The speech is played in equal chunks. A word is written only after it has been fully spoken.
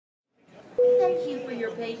Thank you for your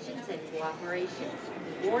patience and cooperation.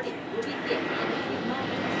 Boarding will begin in a few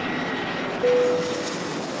moments.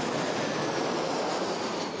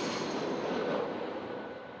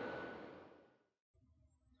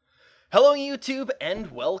 Hello YouTube and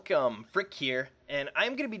welcome, Phriq here, and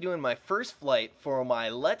I'm going to be doing my first flight for my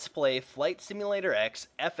Let's Play Flight Simulator X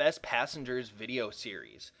FSPassengers video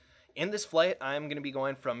series. In this flight, I'm going to be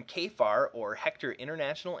going from KFAR, or Hector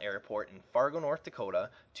International Airport in Fargo, North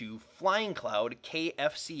Dakota, to Flying Cloud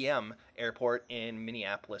KFCM Airport in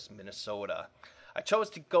Minneapolis, Minnesota. I chose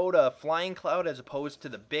to go to Flying Cloud as opposed to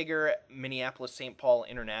the bigger Minneapolis-St. Paul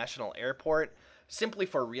International Airport, simply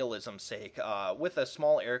for realism's sake. With a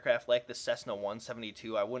small aircraft like the Cessna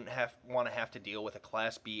 172, I wouldn't want to have to deal with a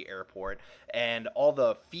Class B airport and all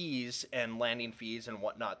the fees and landing fees and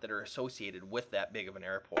whatnot that are associated with that big of an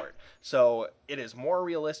airport. So it is more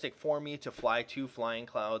realistic for me to fly to Flying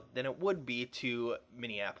Cloud than it would be to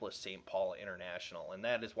Minneapolis-St. Paul International, and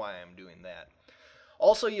that is why I'm doing that.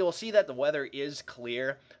 Also, you'll see that the weather is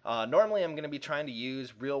clear. Normally I'm going to be trying to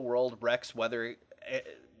use real-world Rex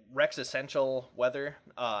Essential weather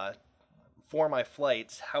for my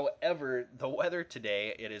flights. However, the weather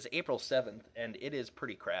today, it is April 7th, and it is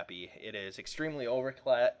pretty crappy. It is extremely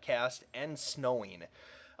overcast and snowing.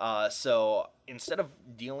 So instead of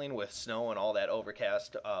dealing with snow and all that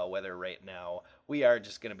overcast weather right now, we are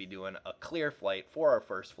just going to be doing a clear flight for our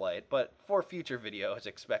first flight, but for future videos,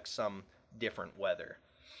 expect some different weather.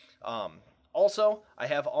 Also, I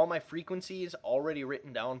have all my frequencies already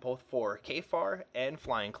written down both for KFAR and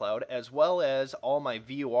Flying Cloud, as well as all my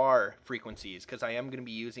VOR frequencies, because I am going to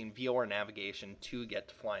be using VOR navigation to get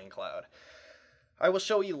to Flying Cloud. I will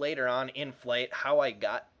show you later on in flight how I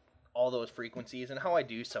got all those frequencies and how I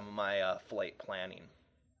do some of my flight planning.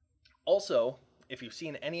 Also, if you've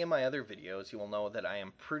seen any of my other videos, you will know that I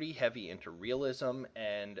am pretty heavy into realism,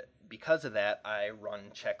 and because of that, I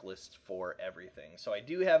run checklists for everything. So I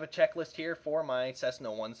do have a checklist here for my Cessna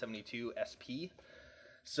 172 SP,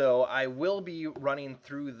 so I will be running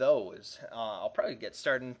through those. I'll probably get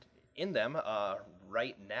started in them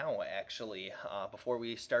right now, actually, before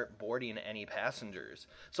we start boarding any passengers.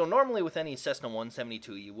 So normally with any Cessna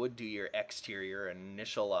 172, you would do your exterior and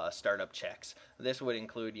initial startup checks. This would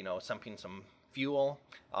include, sumping some fuel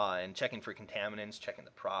and checking for contaminants, checking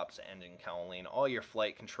the props, engine cowling, all your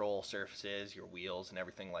flight control surfaces, your wheels, and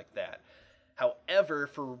everything like that. However,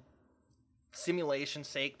 for simulation's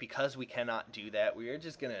sake, because we cannot do that, we are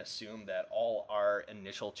just going to assume that all our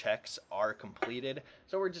initial checks are completed.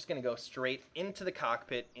 So we're just going to go straight into the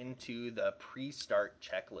cockpit, into the pre-start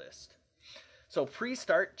checklist. So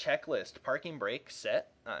pre-start checklist, parking brake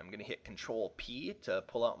set. I'm going to hit Control P to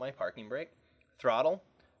pull out my parking brake. Throttle,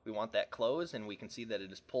 we want that closed, and we can see that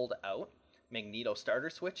it is pulled out. Magneto starter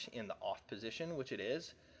switch in the off position, which it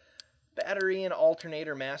is. Battery and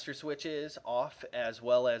alternator master switches off, as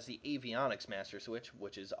well as the avionics master switch,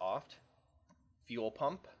 which is off. Fuel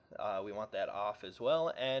pump, we want that off as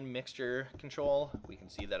well. And mixture control, we can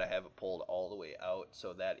see that I have it pulled all the way out,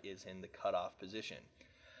 so that is in the cutoff position.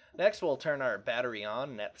 Next, we'll turn our battery on,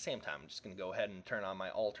 and at the same time, I'm just going to go ahead and turn on my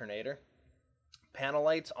alternator. Panel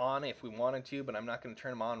lights on if we wanted to, but I'm not going to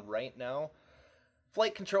turn them on right now.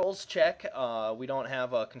 Flight controls check. We don't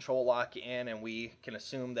have a control lock in, and we can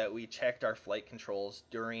assume that we checked our flight controls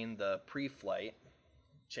during the pre-flight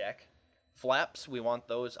check. Flaps, we want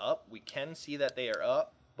those up. We can see that they are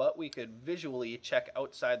up, but we could visually check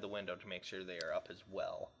outside the window to make sure they are up as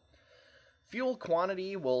well. Fuel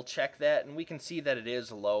quantity, we'll check that, and we can see that it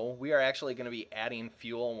is low. We are actually going to be adding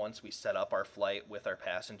fuel once we set up our flight with our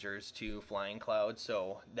passengers to Flying Cloud,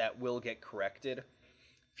 so that will get corrected.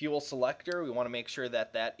 Fuel selector, we want to make sure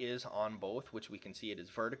that that is on both, which we can see it is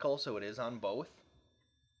vertical, so it is on both.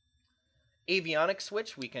 Avionics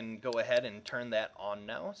switch, we can go ahead and turn that on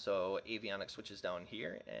now. So avionics switch is down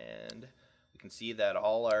here, and we can see that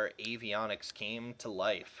all our avionics came to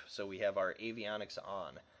life. So we have our avionics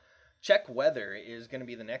on. Check weather is going to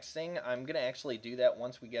be the next thing. I'm going to actually do that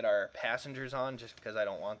once we get our passengers on, just because I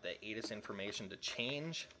don't want the ATIS information to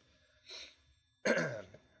change.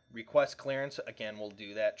 Request clearance, again, we'll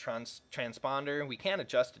do that. Transponder, we can't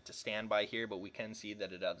adjust it to standby here, but we can see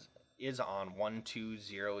that it is on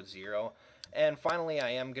 1200. And finally, I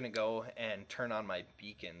am going to go and turn on my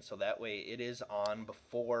beacon, so that way it is on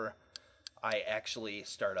before I actually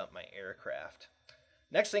start up my aircraft.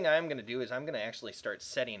 Next thing I'm going to do is I'm going to actually start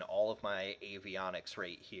setting all of my avionics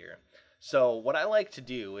right here. So what I like to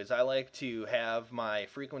do is I like to have my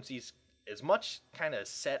frequencies as much kind of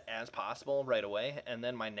set as possible right away, and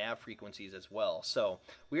then my nav frequencies as well. So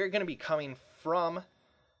we are going to be coming from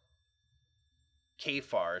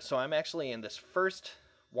KFAR. So I'm actually in this first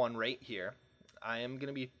one right here. I am going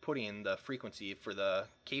to be putting the frequency for the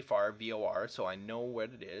KFAR VOR so I know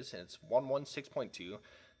what it is, and it's 116.2.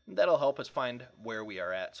 That'll help us find where we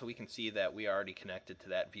are at so we can see that we are already connected to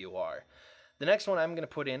that VOR. The next one I'm going to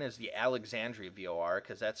put in is the Alexandria VOR,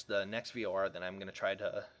 because that's the next VOR that I'm going to try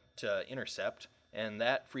to intercept, and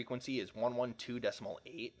that frequency is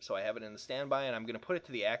 112.8. So I have it in the standby, and I'm going to put it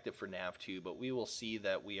to the active for nav2, but we will see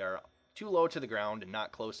that we are too low to the ground and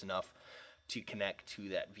not close enough to connect to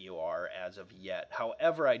that VOR as of yet.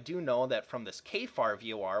 However, I do know that from this KFAR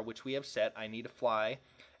VOR, which we have set, I need to fly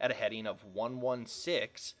at a heading of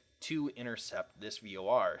 116 to intercept this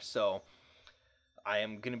VOR. So I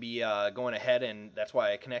am going to be going ahead, and that's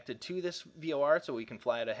why I connected to this VOR, so we can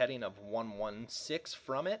fly at a heading of 116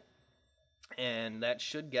 from it, and that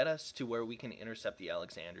should get us to where we can intercept the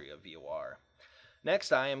Alexandria VOR.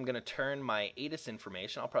 Next, I am going to turn my ATIS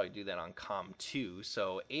information. I'll probably do that on COM 2.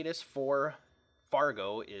 So ATIS for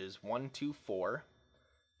Fargo is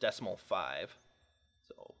 124.5.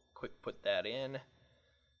 So quick put that in.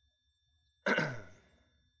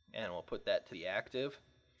 And we'll put that to the active.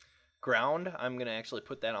 Ground, I'm going to actually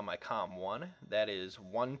put that on my COM 1. That is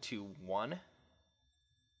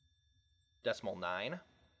 121.9.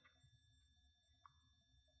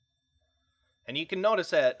 And you can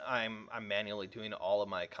notice that I'm manually doing all of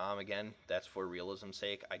my comm again. That's for realism's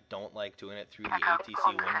sake. I don't like doing it through the ATC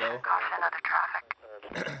window.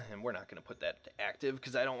 And we're not going to put that to active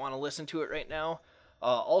because I don't want to listen to it right now.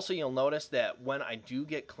 Also, you'll notice that when I do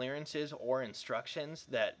get clearances or instructions,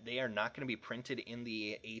 that they are not going to be printed in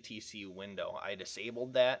the ATC window. I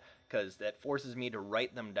disabled that because that forces me to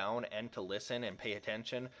write them down and to listen and pay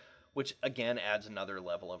attention, which again adds another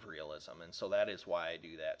level of realism, and so that is why I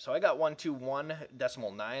do that. So I got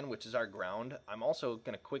 121.9, which is our ground. I'm also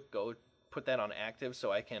going to go put that on active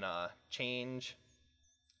so I can change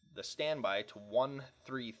the standby to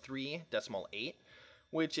 133.8,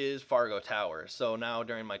 which is Fargo Tower. So now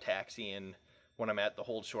during my taxi and when I'm at the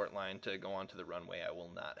hold short line to go onto the runway, I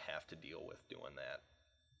will not have to deal with doing that.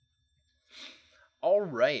 All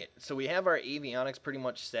right, so we have our avionics pretty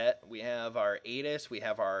much set. We have our ATIS, we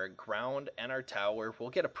have our ground, and our tower.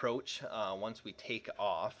 We'll get approach once we take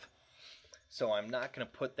off. So I'm not going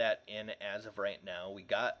to put that in as of right now. We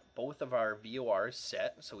got both of our VORs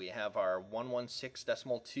set. So we have our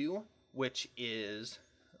 116.2, which is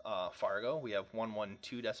Fargo. We have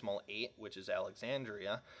 112.8, which is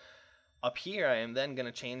Alexandria. Up here, I am then going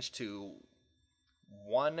to change to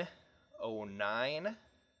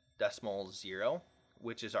 109.0,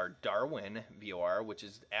 which is our Darwin VOR, which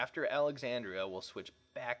is after Alexandria. We'll switch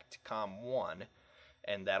back to COM 1,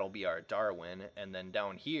 and that'll be our Darwin. And then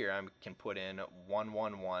down here, I can put in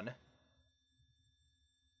 111,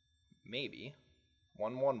 maybe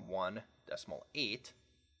 111.8,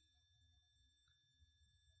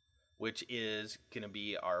 which is going to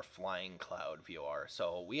be our Flying Cloud VOR.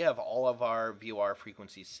 So we have all of our VOR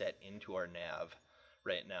frequencies set into our nav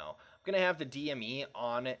right now. I'm going to have the DME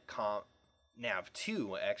on nav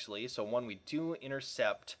 2 actually, so when we do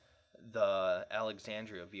intercept the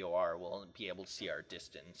Alexandria VOR, we'll be able to see our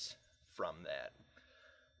distance from that.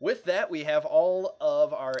 With that, we have all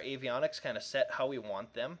of our avionics kind of set how we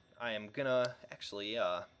want them. I am going to actually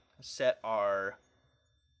set our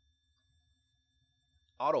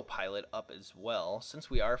autopilot up as well. Since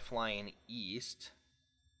we are flying east,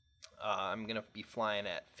 I'm going to be flying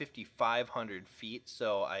at 5,500 feet,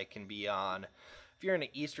 so I can be on, if you're in an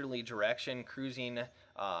easterly direction, cruising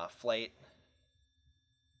flight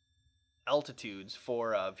altitudes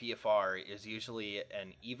for VFR is usually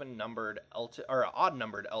an even-numbered or odd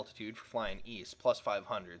numbered altitude for flying east, plus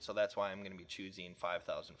 500, so that's why I'm going to be choosing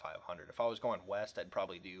 5,500. If I was going west, I'd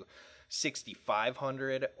probably do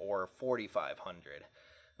 6,500 or 4,500.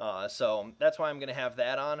 So that's why I'm going to have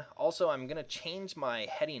that on. Also, I'm going to change my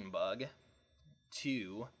heading bug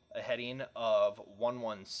to a heading of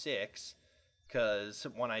 116, because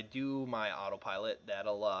when I do my autopilot,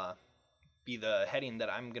 that'll be the heading that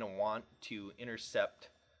I'm going to want to intercept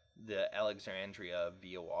the Alexandria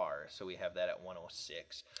VOR. So we have that at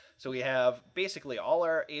 106. So we have basically all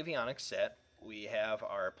our avionics set. We have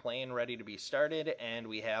our plane ready to be started, and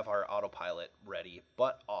we have our autopilot ready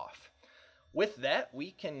but off. With that,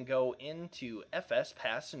 we can go into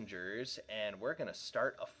FSPassengers, and we're going to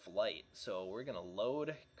start a flight. So we're going to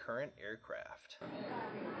load current aircraft.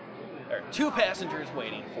 There are 2 passengers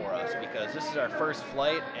waiting for us because this is our first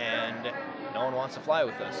flight, and no one wants to fly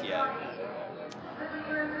with us yet.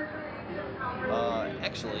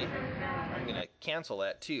 Actually, I'm going to cancel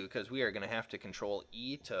that too, because we are going to have to control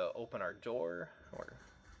E to open our door.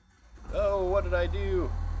 Oh, what did I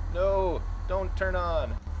do? No, don't turn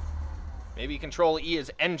on. Maybe Control E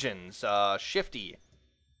is engines. Shifty.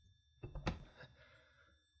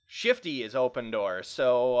 Shifty is open door.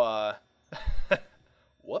 So,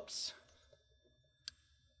 whoops.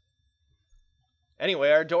 Anyway,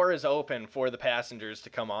 our door is open for the passengers to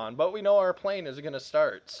come on, but we know our plane is going to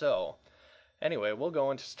start, so... Anyway, we'll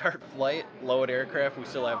go into start flight, load aircraft. We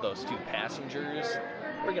still have those 2 passengers.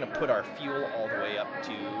 We're going to put our fuel all the way up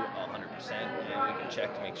to 100%, and we can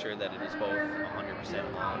check to make sure that it is both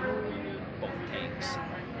 100% on both tanks.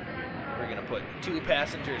 We're going to put 2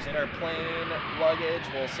 passengers in our plane. Luggage,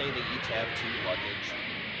 we'll say they each have 2 luggage.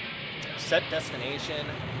 Set destination.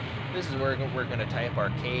 This is where we're going to type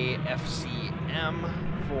our KFCM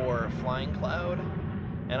for Flying Cloud.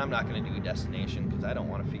 And I'm not going to do a destination because I don't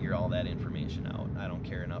want to figure all that information out. I don't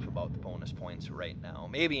care enough about the bonus points right now.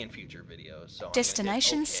 Maybe in future videos. So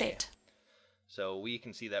destination set. So we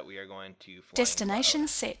can see that we are going to Flying Destination Cloud.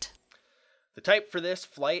 Set. The type for this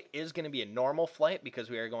flight is going to be a normal flight because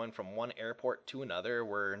we are going from one airport to another.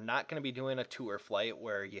 We're not going to be doing a tour flight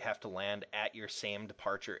where you have to land at your same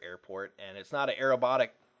departure airport. And it's not an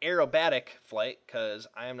aerobatic flight because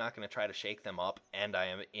I am not going to try to shake them up, and I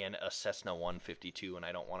am in a Cessna 152 and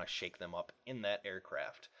I don't want to shake them up in that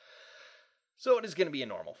aircraft. So it is going to be a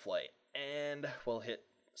normal flight, and we'll hit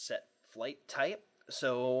set flight type.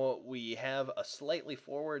 So we have a slightly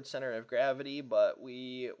forward center of gravity, but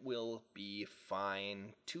we will be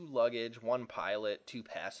fine. 2 luggage, 1 pilot, 2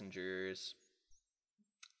 passengers.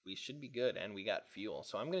 We should be good, and we got fuel.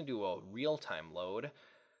 So I'm going to do a real-time load.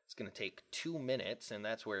 It's going to take 2 minutes, and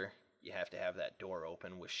that's where you have to have that door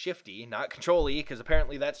open with Shifty, not Control E, because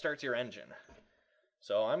apparently that starts your engine.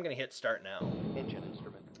 So I'm going to hit start now. Engine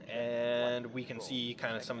instrument. And we can see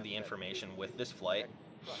kind of some of the information with this flight.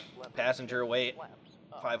 Passenger weight,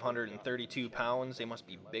 532 pounds. They must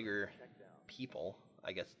be bigger people.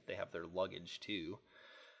 I guess they have their luggage too.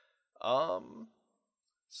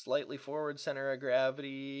 Slightly forward center of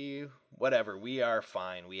gravity. Whatever, we are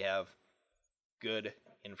fine. We have good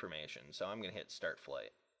information. So I'm going to hit start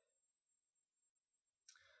flight.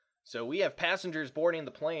 So we have passengers boarding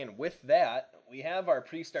the plane. With that, we have our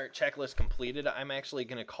pre-start checklist completed. I'm actually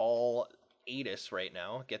going to call Addons right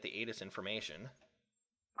now, get the Addons information.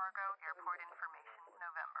 Fargo Airport information,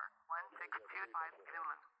 November 1625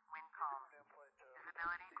 Zulu, wind calm.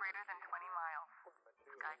 Visibility greater than 20 miles.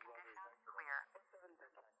 Sky conditions clear.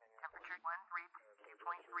 Temperature 1 read,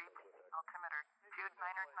 2.3, altimeter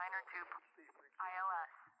 2992.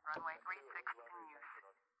 ILS, runway 36 in use.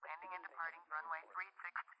 Landing and departing runway 36.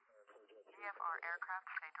 KFAR aircraft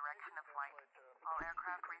stay direction of flight. All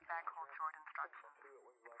aircraft read back hold short instructions.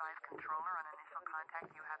 Advise controller on initial contact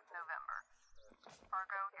you have November.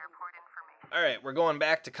 Fargo airport information. Alright, we're going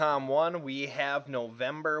back to COM 1. We have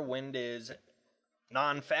November. Wind is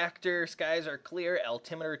non-factor. Skies are clear.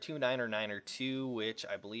 Altimeter 2992, which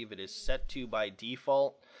I believe it is set to by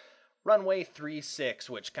default. Runway 36,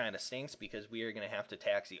 which kind of stinks because we are going to have to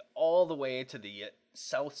taxi all the way to the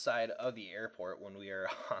south side of the airport when we are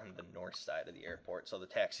on the north side of the airport, so the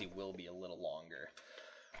taxi will be a little longer.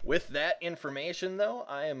 With that information, though,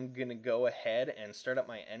 I am going to go ahead and start up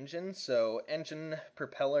my engine. So engine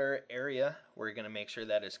propeller area, we're going to make sure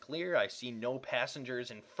that is clear. I see no passengers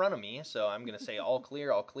in front of me, so I'm going to say all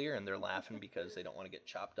clear, and they're laughing because they don't want to get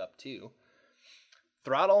chopped up too.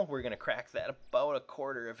 Throttle, we're going to crack that about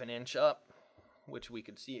 1/4 of an inch up, which we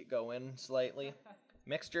could see it go in slightly.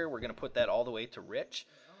 Mixture, we're going to put that all the way to rich.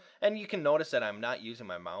 And you can notice that I'm not using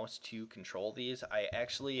my mouse to control these. I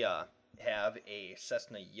actually have a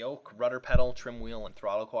Cessna yoke, rudder pedal, trim wheel, and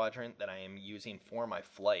throttle quadrant that I am using for my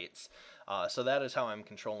flights. So that is how I'm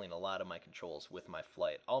controlling a lot of my controls with my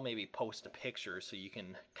flight. I'll maybe post a picture so you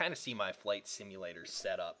can kind of see my flight simulator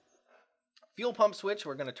setup. Fuel pump switch,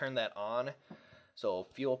 we're going to turn that on. So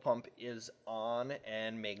fuel pump is on,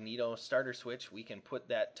 and magneto starter switch, we can put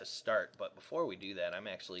that to start. But before we do that, I'm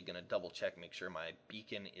actually going to double check, make sure my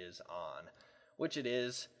beacon is on, which it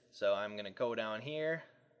is. So I'm going to go down here,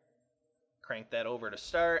 crank that over to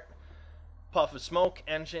start. Puff of smoke,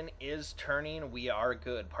 engine is turning. We are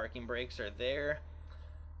good. Parking brakes are there.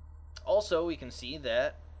 Also, we can see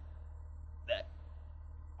that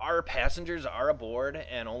our passengers are aboard,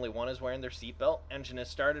 and only one is wearing their seatbelt. Engine is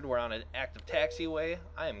started. We're on an active taxiway.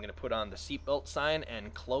 I am going to put on the seatbelt sign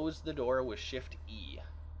and close the door with Shift E.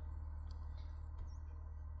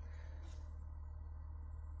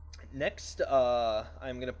 Next,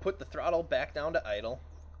 I'm going to put the throttle back down to idle.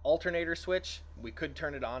 Alternator switch, we could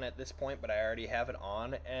turn it on at this point, but I already have it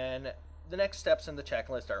on. And the next steps in the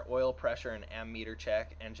checklist are oil pressure and ammeter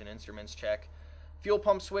check, engine instruments check. Fuel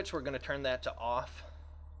pump switch, we're going to turn that to off.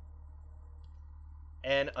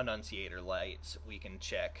 and annunciator lights we can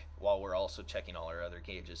check while we're also checking all our other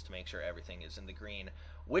gauges to make sure everything is in the green,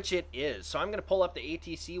 which it is. So I'm going to pull up the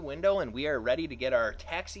ATC window, and we are ready to get our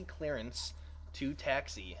taxi clearance to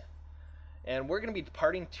taxi. And we're going to be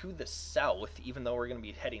departing to the south, even though we're going to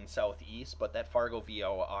be heading southeast, but that Fargo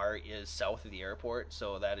VOR is south of the airport,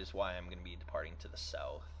 so that is why I'm going to be departing to the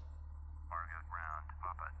south. Fargo ground,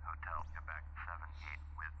 Papa Hotel, Quebec 78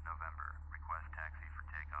 with November. Request taxi for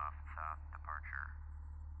takeoff, south departure.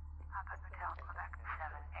 Papa Hotel, Quebec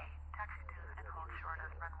 78. Taxi to and hold short of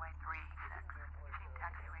runway 36. Using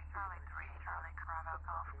taxiway Charlie 3, Charlie Bravo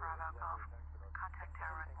Golf, Bravo Golf. Contact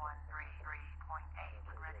tower 133.8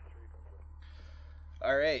 when ready.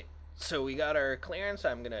 Alright, so we got our clearance.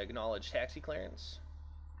 I'm going to acknowledge taxi clearance.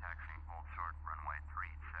 Taxi, hold short, runway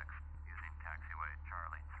 36. Using taxiway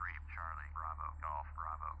Charlie 3, Charlie Bravo Golf,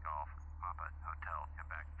 Papa Hotel,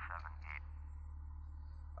 Quebec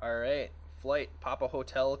 78. Alright, flight Papa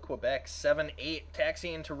Hotel, Quebec 78,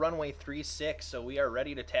 taxiing to runway 36, so we are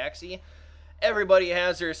ready to taxi. Everybody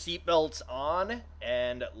has their seatbelts on,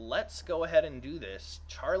 and let's go ahead and do this.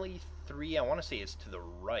 Charlie 3, I want to say it's to the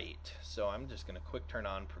right, so I'm just going to quick turn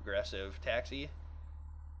on progressive taxi.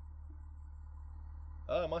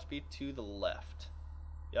 Oh, it must be to the left.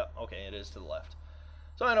 Yep, okay, it is to the left.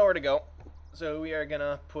 So I know where to go. So we are going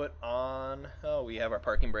to put on, oh, we have our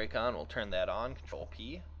parking brake on. We'll turn that on, Control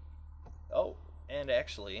P. Oh, and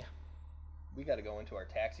actually, we got to go into our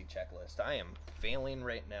taxi checklist. I am failing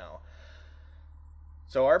right now.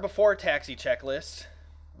 So our before taxi checklist,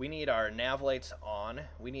 we need our nav lights on,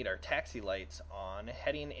 we need our taxi lights on,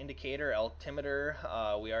 heading indicator, altimeter,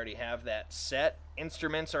 we already have that set.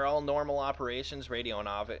 Instruments are all normal operations, radio and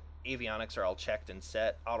avionics are all checked and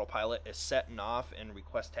set, autopilot is set and off, and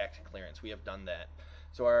request taxi clearance. We have done that.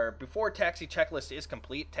 So our before taxi checklist is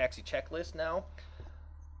complete. Taxi checklist now.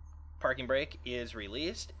 Parking brake is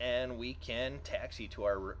released, and we can taxi to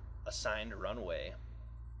our assigned runway.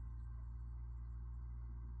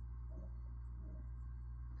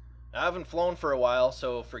 I haven't flown for a while,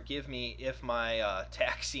 so forgive me if my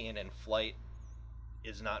taxiing in flight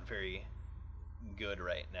is not very good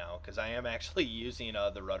right now, because I am actually using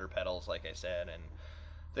the rudder pedals, like I said, and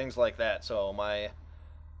things like that, so my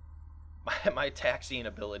taxiing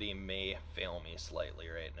ability may fail me slightly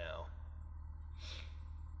right now.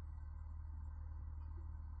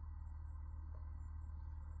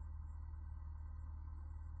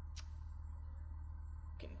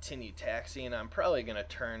 Continue taxiing. I'm probably going to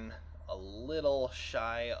turn a little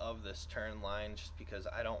shy of this turn line just because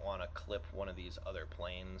I don't want to clip one of these other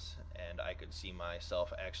planes, and I could see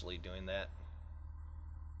myself actually doing that,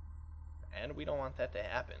 and we don't want that to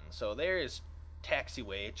happen. So there is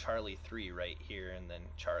taxiway Charlie 3 right here, and then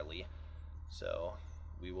Charlie, so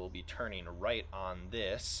we will be turning right on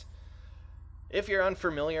this. If you're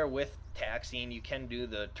unfamiliar with taxiing, you can do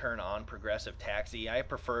the turn on progressive taxi. I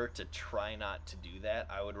prefer to try not to do that.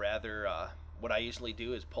 I would rather, what I usually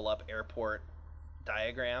do is pull up airport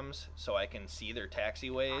diagrams so I can see their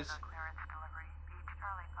taxiways.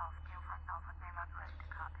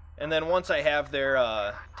 And then once I have their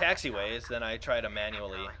taxiways, then I try to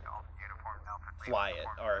manually fly it,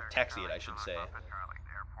 or taxi it, I should say.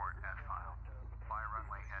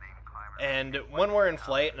 And when we're in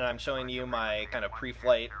flight and I'm showing you my kind of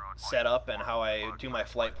pre-flight setup and how I do my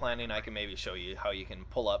flight planning, I can maybe show you how you can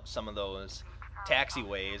pull up some of those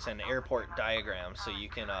taxiways and airport diagrams so you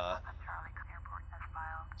can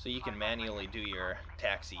manually do your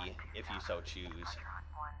taxi if you so choose. So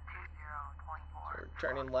we're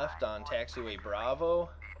turning left on taxiway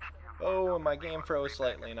Bravo. Oh, my game froze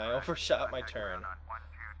slightly and I overshot my turn.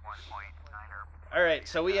 Alright,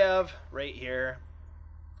 so we have right here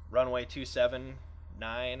runway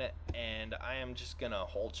 279, and I am just gonna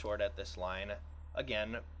hold short at this line.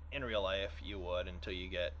 Again, in real life you would until you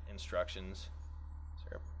get instructions. Is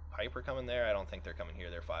there a Piper coming there? I don't think they're coming here.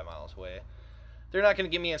 They're 5 miles away. They're not gonna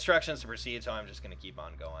give me instructions to proceed, so I'm just gonna keep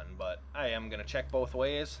on going, but I am gonna check both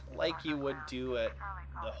ways like you would do at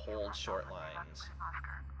the hold short lines.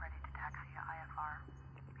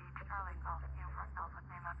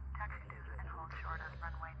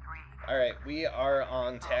 Alright, we are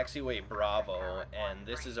on taxiway Bravo, and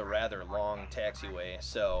this is a rather long taxiway,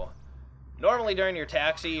 so normally during your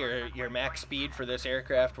taxi or your max speed for this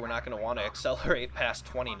aircraft, we're not going to want to accelerate past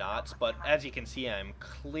 20 knots, but as you can see, I'm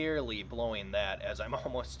clearly blowing that as I'm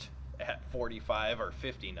almost at 45 or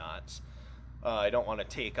 50 knots. I don't want to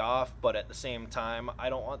take off, but at the same time, I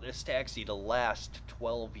don't want this taxi to last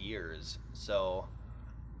 12 years, so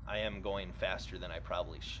I am going faster than I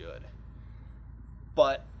probably should.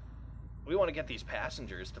 But we want to get these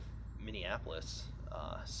passengers to Minneapolis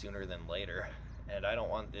sooner than later, and I don't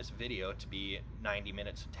want this video to be 90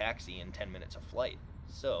 minutes of taxi and 10 minutes of flight.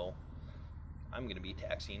 So I'm going to be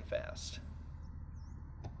taxiing fast.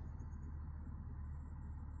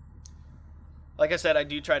 Like I said, I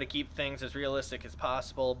do try to keep things as realistic as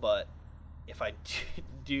possible, but if I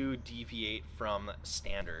do deviate from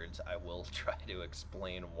standards, I will try to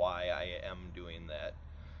explain why I am doing that.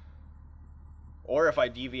 Or if I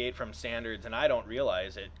deviate from standards and I don't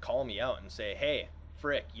realize it, call me out and say, hey,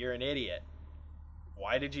 Phriq, you're an idiot.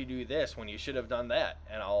 Why did you do this when you should have done that?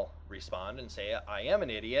 And I'll respond and say, I am an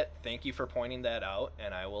idiot. Thank you for pointing that out,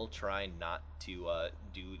 and I will try not to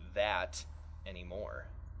do that anymore.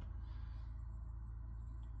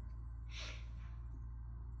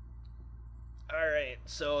 Alright,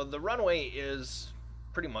 so the runway is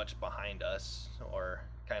pretty much behind us, or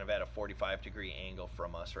kind of at a 45-degree angle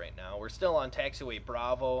from us right now. We're still on taxiway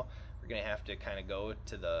Bravo. We're going to have to kind of go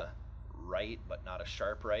to the right, but not a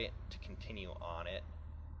sharp right, to continue on it.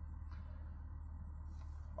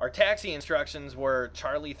 Our taxi instructions were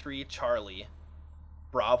Charlie 3 Charlie,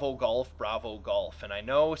 Bravo Golf, and I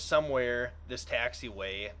know somewhere this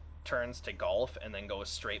taxiway turns to Golf and then goes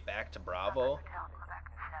straight back to Bravo.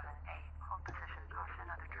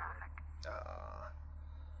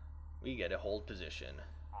 We get a hold position.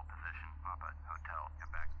 Hold position, Papa, Hotel,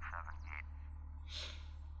 Quebec 78.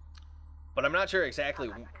 But I'm not sure exactly.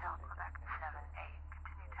 Hotel, Quebec 78.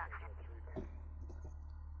 Continue taxi.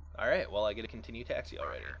 Alright, well, I get a continue taxi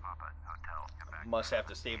already. Papa, Hotel, Quebec. Must have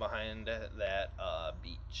to stay behind that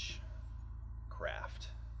beach craft.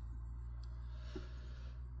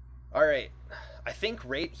 Alright, I think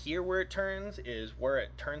right here where it turns is where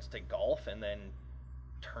it turns to Golf and then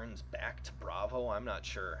turns back to Bravo. I'm not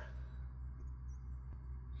sure.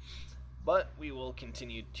 But we will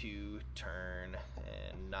continue to turn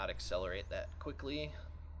and not accelerate that quickly,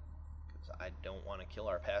 because I don't want to kill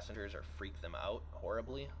our passengers or freak them out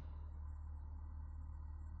horribly.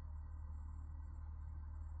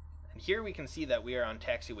 And here we can see that we are on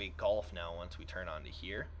taxiway Golf now once we turn onto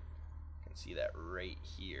here. You can see that right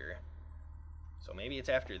here. So maybe it's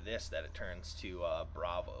after this that it turns to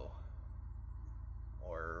Bravo.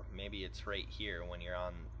 Or maybe it's right here when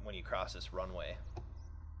you cross this runway.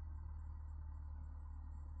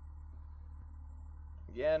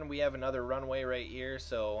 Again, we have another runway right here,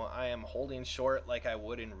 so I am holding short like I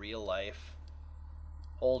would in real life.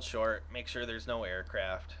 Hold short, make sure there's no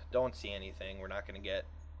aircraft. Don't see anything. We're not going to get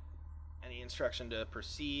any instruction to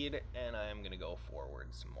proceed, and I am going to go forward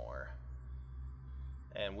some more.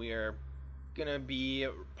 And we are going to be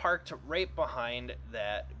parked right behind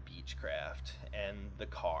that Beechcraft and the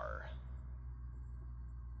car.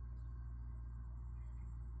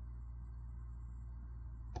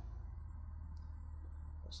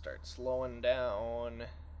 Start slowing down.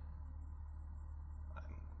 I'm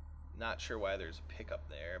not sure why there's a pickup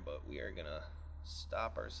there, but we are gonna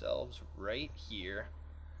stop ourselves right here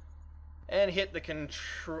and hit the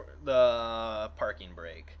parking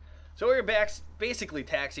brake. So we're basically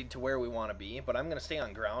taxied to where we want to be, but I'm gonna stay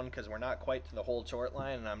on ground because we're not quite to the hold short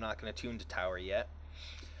line, and I'm not gonna tune to tower yet.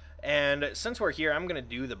 And since we're here, I'm gonna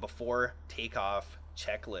do the before takeoff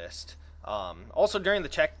checklist. Also during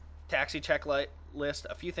the taxi checklist,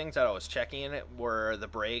 a few things that I was checking were the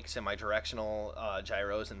brakes and my directional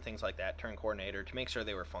gyros and things like that, turn coordinator, to make sure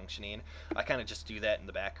they were functioning. I kind of just do that in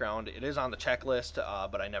the background. It is on the checklist,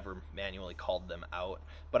 but I never manually called them out.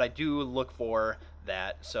 But I do look for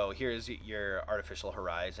that. So here's your artificial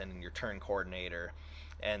horizon and your turn coordinator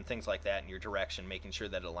and things like that, and your direction, making sure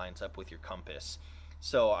that it lines up with your compass.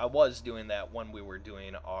 So I was doing that when we were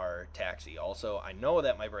doing our taxi. Also, I know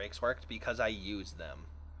that my brakes worked because I used them.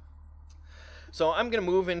 So I'm going to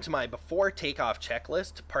move into my before takeoff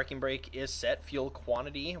checklist. Parking brake is set. Fuel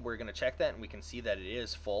quantity, we're going to check that, and we can see that it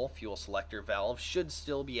is full. Fuel selector valve should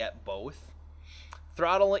still be at both.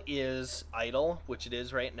 Throttle is idle, which it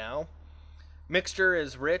is right now. Mixture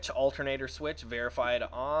is rich. Alternator switch verified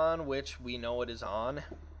on, which we know it is on.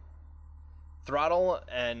 Throttle,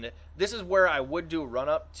 and this is where I would do a run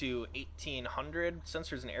up to 1800.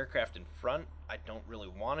 Since there's an aircraft in front, I don't really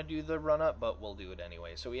want to do the run up, but we'll do it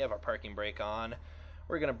anyway. So we have our parking brake on.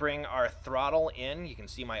 We're going to bring our throttle in. You can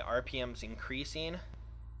see my RPMs increasing.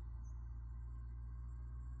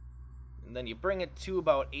 And then you bring it to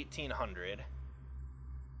about 1800.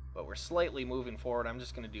 But we're slightly moving forward. I'm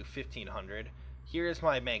just going to do 1500. Here's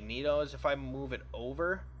my magnetos. If I move it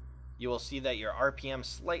over, you will see that your RPM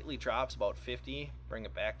slightly drops about 50. Bring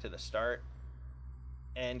it back to the start.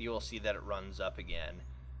 And you will see that it runs up again.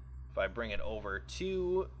 If I bring it over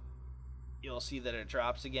 2, you'll see that it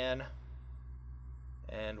drops again.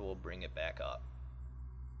 And we'll bring it back up.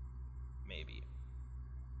 Maybe.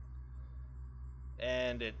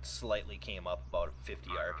 and it slightly came up about 50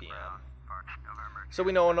 RPM. So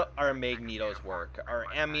we know our magnetos work. Our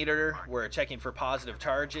ammeter, we're checking for positive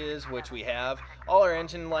charges, which we have. All our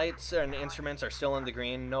engine lights and instruments are still in the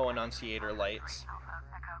green, no annunciator lights.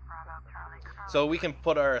 So we can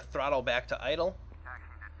put our throttle back to idle.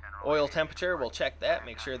 Oil temperature, we'll check that,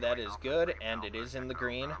 make sure that is good, and it is in the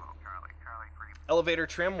green. Elevator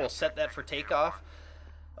trim, we'll set that for takeoff.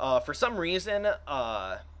 For some reason,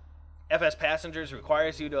 FSPassengers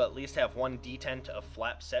requires you to at least have one detent of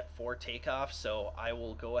flap set for takeoff, so I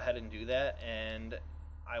will go ahead and do that, and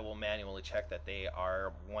I will manually check that they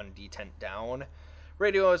are one detent down.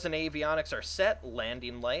 Radios and avionics are set.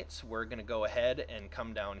 Landing lights, we're going to go ahead and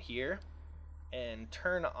come down here and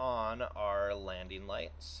turn on our landing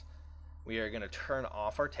lights. We are going to turn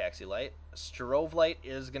off our taxi light. Strove light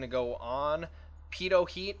is going to go on. Pitot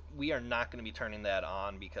heat, we are not going to be turning that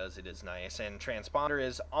on because it is nice. And transponder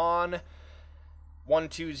is on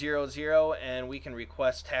 1200, and we can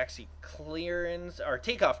request taxi clearance or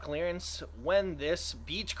takeoff clearance when this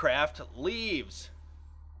Beechcraft leaves.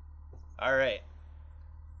 All right.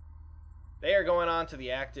 They are going on to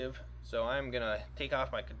the active, so I'm going to take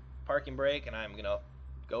off my parking brake and I'm going to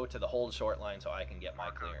go to the hold short line so I can get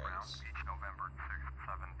my clearance. November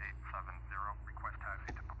 67870, request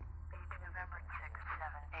taxi to November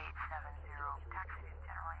 67870, taxi to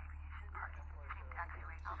General Aviation Parking,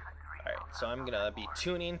 taxiway Alpha 3. Alright, so I'm going to be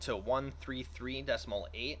tuning to 133.8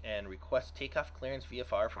 and request takeoff clearance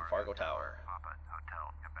VFR from Fargo Tower. Papa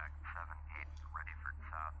Hotel, Quebec 78, ready for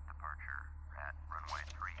south departure at runway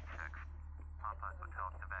 36. Papa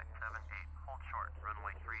Hotel, Quebec 78, hold short,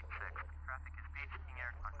 runway 36. Traffic is Beach King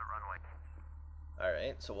Air on the runway.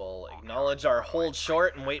 Alright, so we'll acknowledge our hold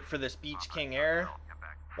short and wait for this Beach King Air.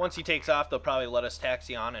 Once he takes off, they'll probably let us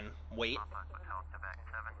taxi on and wait.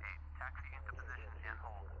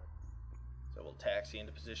 So we'll taxi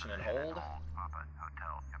into position and hold.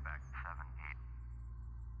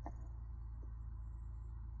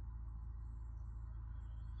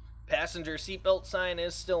 Passenger seatbelt sign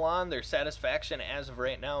is still on. Their satisfaction as of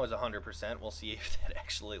right now is 100%. We'll see if that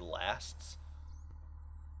actually lasts.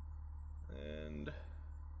 And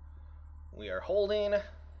we are holding.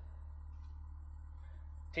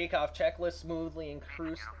 Takeoff checklist smoothly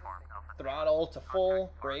increase throttle to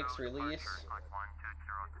full, brakes release.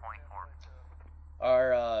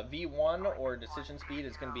 Our V1 or decision speed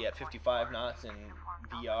is going to be at 55 knots, and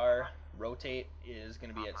VR rotate is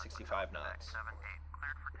going to be at 65 knots.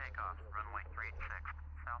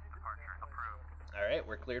 Alright,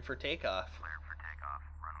 we're cleared for takeoff.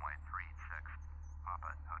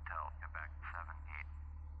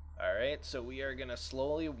 Alright, so we are going to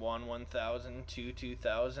slowly 1,000,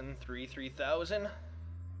 2,000, 3,000.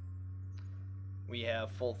 We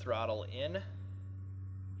have full throttle in.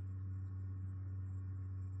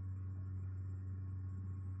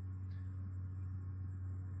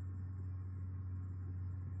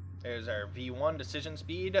 There's our V1 decision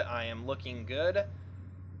speed. I am looking good.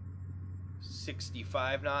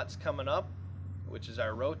 65 knots coming up, which is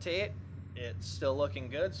our rotate. It's still looking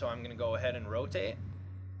good, so I'm going to go ahead and rotate.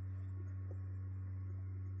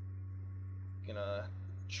 Gonna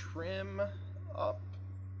trim up.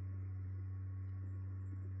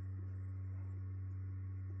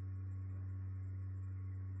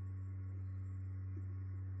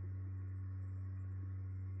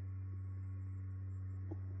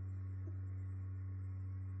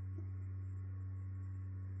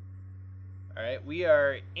 Alright, we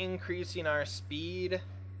are increasing our speed.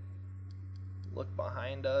 Look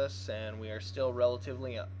behind us, and we are still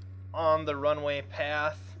relatively on the runway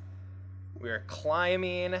path. We are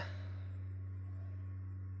climbing.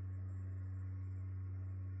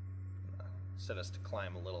 Set us to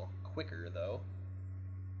climb a little quicker, though.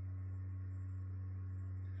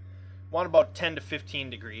 Want about 10 to 15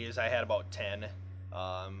 degrees. I had about 10.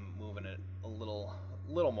 Moving it a little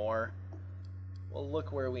more. Well,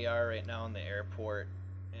 look where we are right now in the airport,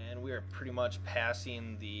 and we are pretty much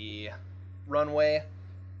passing the runway.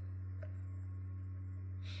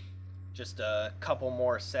 Just a couple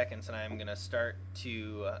more seconds and I'm gonna start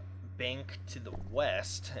to bank to the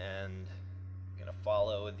west and gonna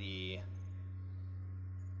follow the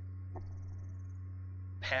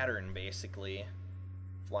pattern, basically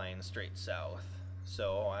flying straight south.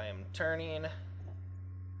 So I am turning.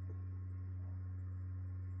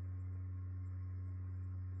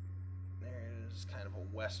 There's kind of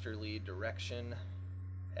a westerly direction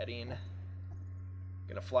heading.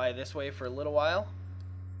 Gonna fly this way for a little while.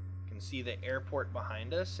 Can see the airport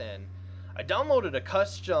behind us, and I downloaded a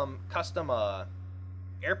custom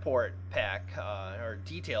airport pack, or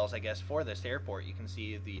details, I guess, for this airport. You can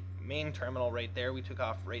see the main terminal right there. We took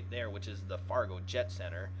off right there, which is the Fargo Jet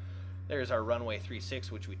Center. There's our runway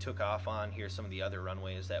 36, which we took off on. Here's some of the other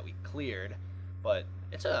runways that we cleared. But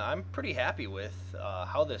I'm pretty happy with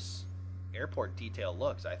how this airport detail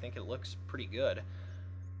looks. I think it looks pretty good.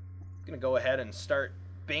 I'm going to go ahead and start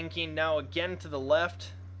banking now again to the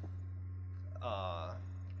left,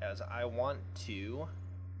 as I want to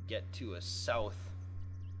get to a south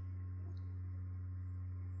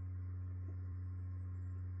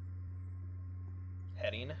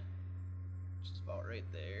heading, which is about right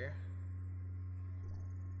there.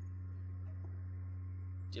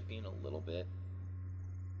 Dipping a little bit.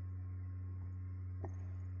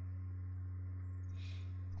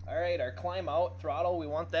 Alright, our climb out throttle, we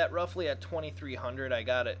want that roughly at 2300. I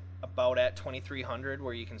got it about at 2300,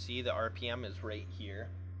 where you can see the RPM is right here.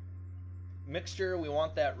 Mixture, we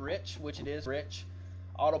want that rich, which it is rich.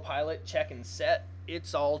 Autopilot, check and set.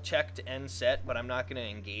 It's all checked and set, but I'm not going to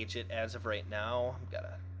engage it as of right now. I've got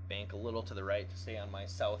to bank a little to the right to stay on my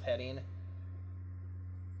south heading.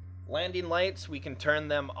 Landing lights, we can turn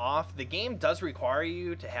them off. The game does require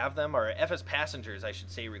you to have them, or FSPassengers, I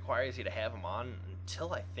should say, requires you to have them on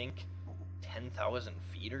until I think 10,000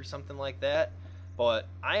 feet or something like that. But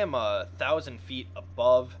I am 1,000 feet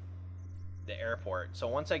above the airport, so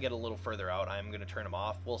once I get a little further out, I'm going to turn them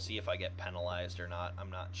off. We'll see if I get penalized or not. I'm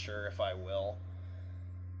not sure if I will.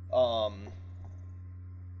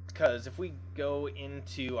 Because if we go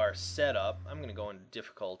into our setup, I'm going to go into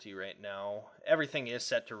difficulty right now. Everything is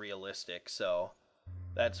set to realistic, so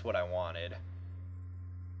that's what I wanted.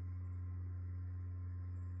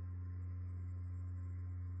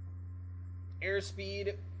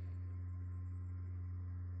 Airspeed,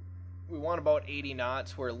 we want about 80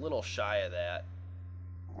 knots. We're a little shy of that,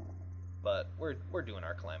 but we're doing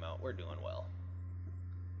our climb out. We're doing well.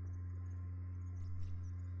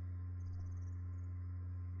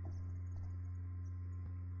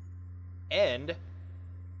 And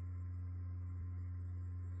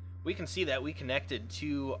we can see that we connected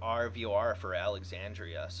to our VOR for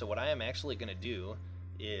Alexandria. So what I am actually going to do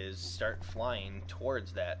is start flying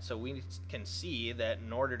towards that. So we can see that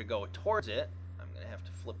in order to go towards it, I'm going to have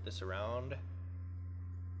to flip this around.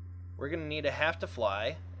 We're going to need to have to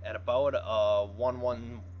fly at about a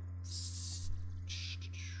 1-1. So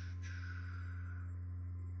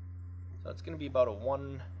it's going to be about a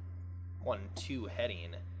 1-1-2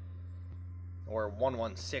 heading, or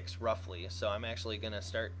 1-1-6 roughly. So I'm actually going to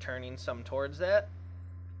start turning some towards that.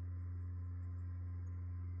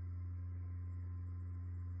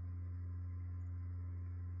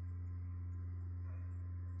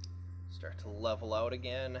 Start to level out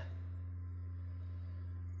again.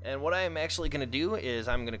 And what I am actually going to do is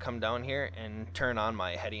I'm going to come down here and turn on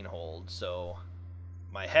my heading hold. So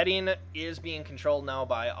my heading is being controlled now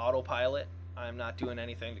by autopilot. I'm not doing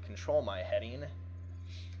anything to control my heading.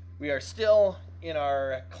 We are still in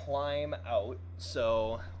our climb out,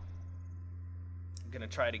 so I'm going to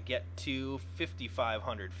try to get to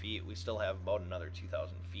 5,500 feet. We still have about another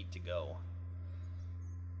 2,000 feet to go.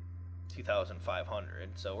 2,500,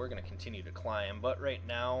 so we're going to continue to climb, but right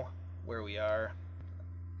now, where we are,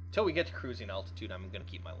 until we get to cruising altitude, I'm going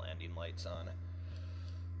to keep my landing lights on.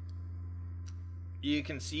 You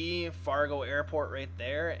can see Fargo Airport right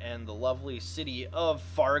there, and the lovely city of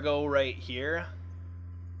Fargo right here.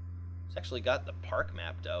 It's actually got the park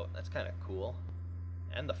mapped out. That's kind of cool.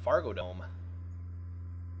 And the Fargo Dome,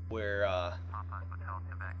 where, Papa Hotel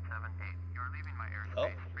Quebec 78. You're leaving my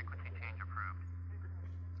airspace. Frequency change approved.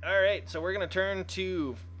 Alright, so we're going to turn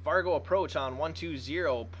to Fargo approach on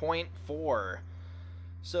 120.4.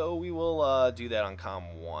 So we will do that on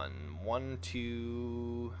COM 1.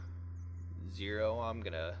 120, I'm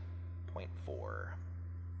going to 0.4.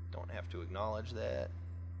 Don't have to acknowledge that.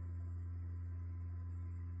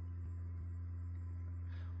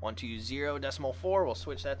 120.4, we'll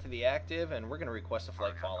switch that to the active, and we're going to request a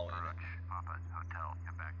flight following. Papa Hotel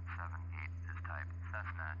Quebec 78 is type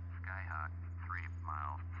Cessna Skyhawk 3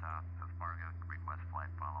 miles south of Fargo. Request flight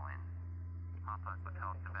following. Papa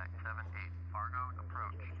Hotel Quebec 78 Fargo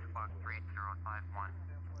approach. Squawk 3051.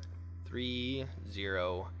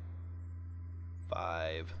 3051.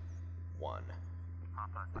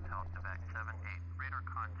 Papa Hotel Quebec 78 radar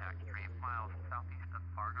contact 3 miles southeast of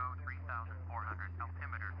Fargo 3400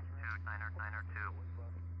 altimeter 29902.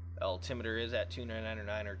 Altimeter is at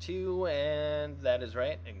 29902, and that is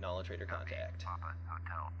right. Acknowledge radar contact. Papa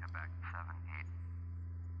Hotel Quebec 78.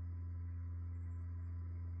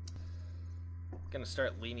 Gonna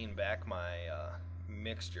start leaning back my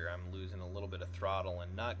mixture. I'm losing a little bit of throttle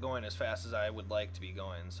and not going as fast as I would like to be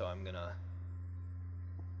going, so I'm gonna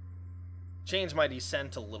change my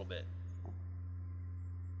descent a little bit.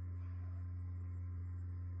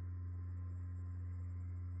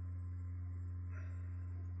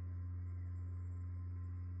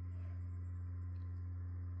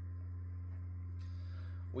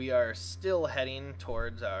 We are still heading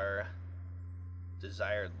towards our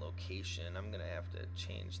desired location. I'm going to have to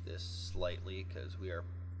change this slightly because we are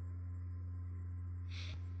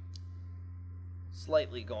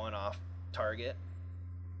slightly going off target.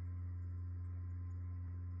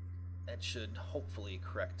 That should hopefully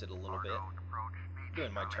correct it a little bit.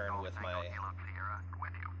 Doing my turn with my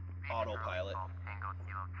autopilot.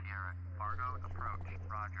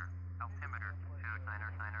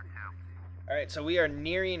 Alright, so we are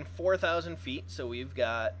nearing 4,000 feet, so we've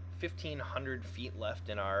got 1,500 feet left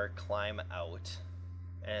in our climb out.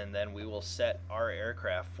 And then we will set our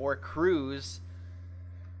aircraft for cruise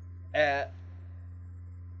at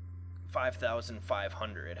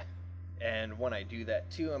 5,500. And when I do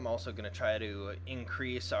that too, I'm also going to try to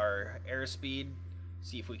increase our airspeed,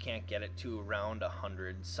 see if we can't get it to around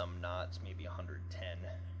 100 some knots, maybe 110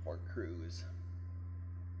 for cruise.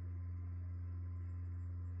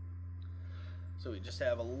 So we just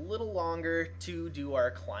have a little longer to do our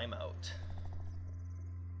climb out.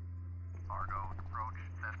 Fargo, approach,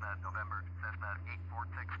 Cessna, November, Cessna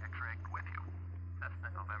 846 X-ray with you. Cessna,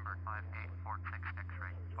 November 5846 X-ray.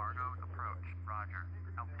 Fargo, approach, roger.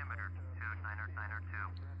 Altimeter 2992.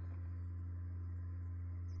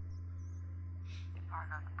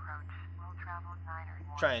 Fargo, approach, will travel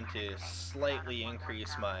 9 Trying to slightly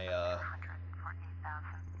increase my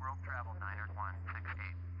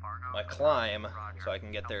my climb so I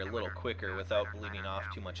can get there a little quicker without bleeding off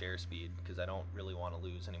too much airspeed, because I don't really want to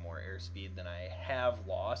lose any more airspeed than I have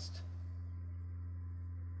lost.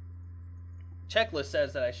 Checklist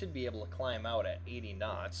says that I should be able to climb out at 80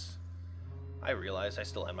 knots. I realize I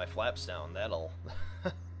still have my flaps down. That'll...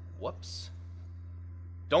 Whoops.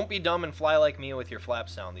 Don't be dumb and fly like me with your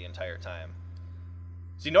flaps down the entire time.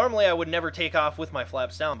 See, normally I would never take off with my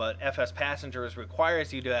flaps down, but FSPassengers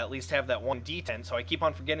requires you to at least have that one detent, so I keep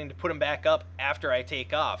on forgetting to put them back up after I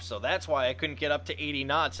take off. So that's why I couldn't get up to 80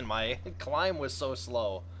 knots and my climb was so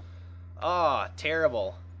slow. Ah,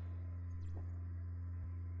 terrible.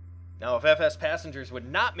 Now, if FSPassengers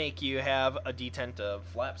would not make you have a detent of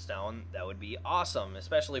flaps down, that would be awesome,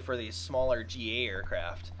 especially for these smaller GA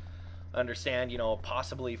aircraft. I understand, you know,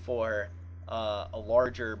 possibly for a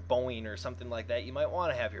larger Boeing or something like that, you might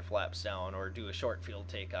want to have your flaps down or do a short field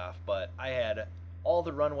takeoff, but I had all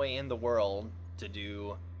the runway in the world to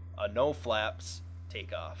do a no flaps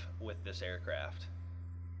takeoff with this aircraft.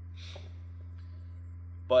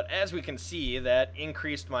 But as we can see, that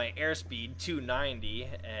increased my airspeed to 90,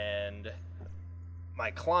 and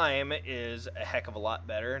my climb is a heck of a lot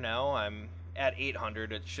better now. I'm at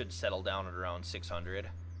 800. It should settle down at around 600,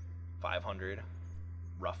 500,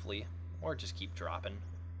 roughly, or just keep dropping.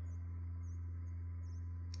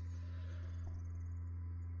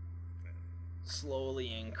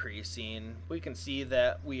 Slowly increasing. We can see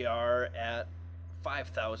that we are at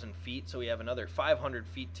 5,000 feet, so we have another 500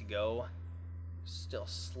 feet to go. Still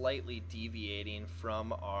slightly deviating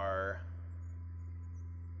from our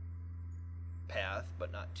path,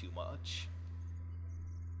 but not too much.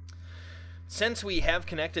 Since we have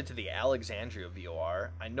connected to the Alexandria VOR,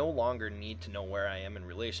 I no longer need to know where I am in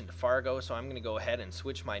relation to Fargo, so I'm going to go ahead and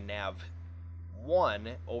switch my nav 1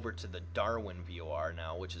 over to the Darwin VOR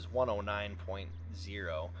now, which is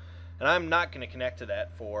 109.0. And I'm not going to connect to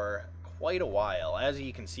that for quite a while. As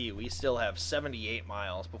you can see, we still have 78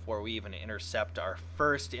 miles before we even intercept our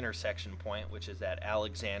first intersection point, which is that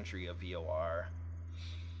Alexandria VOR.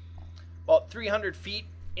 About 300 feet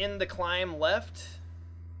in the climb left,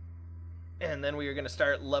 and then we are going to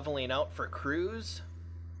start leveling out for cruise.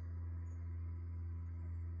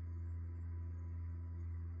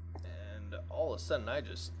 And all of a sudden I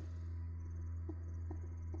don't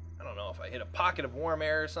know if I hit a pocket of warm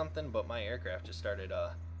air or something, but my aircraft just started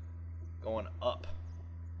going up.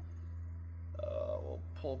 We'll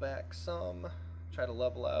pull back some, try to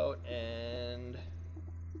level out, and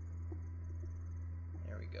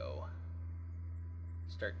there we go.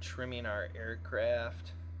 Start trimming our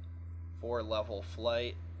aircraft for level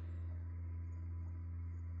flight.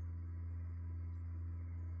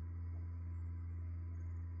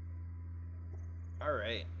 All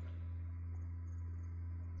right.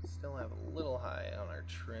 Still have a little high on our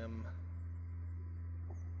trim.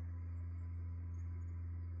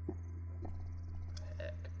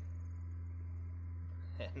 Heck.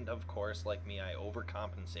 And of course, like me, I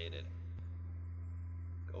overcompensated.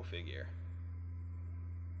 Go figure.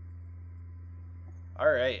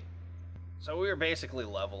 All right. So we were basically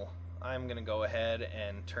level. I'm going to go ahead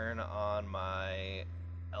and turn on my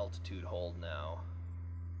altitude hold now.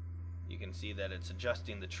 You can see that it's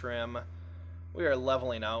adjusting the trim. We are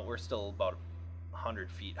leveling out. We're still about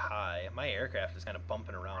 100 feet high. My aircraft is kind of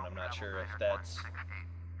bumping around. I'm not sure if that's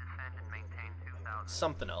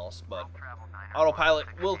something else, but autopilot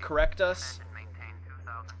will correct us.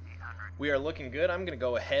 We are looking good. I'm going to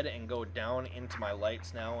go ahead and go down into my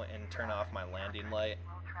lights now and turn off my landing light.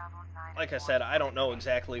 Like I said, I don't know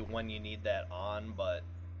exactly when you need that on, but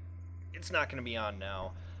it's not going to be on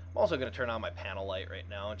now. I'm also going to turn on my panel light right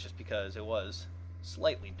now just because it was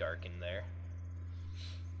slightly dark in there.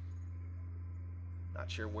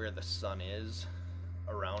 Not sure where the sun is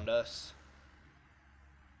around us.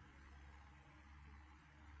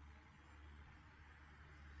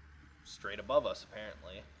 Straight above us,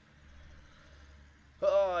 apparently.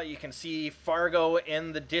 Oh, you can see Fargo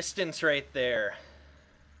in the distance right there.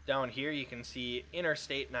 Down here you can see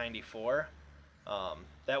Interstate 94.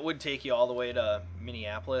 That would take you all the way to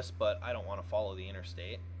Minneapolis, but I don't want to follow the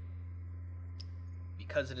interstate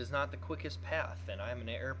because it is not the quickest path, and I'm an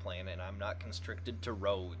airplane and I'm not constricted to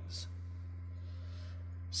roads.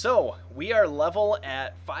 So we are level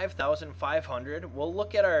at 5,500. We'll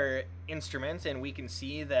look at our instruments and we can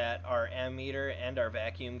see that our ammeter and our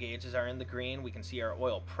vacuum gauges are in the green. We can see our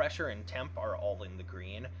oil pressure and temp are all in the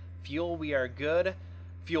green. Fuel, we are good.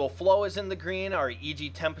 Fuel flow is in the green. Our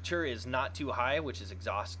EG temperature is not too high, which is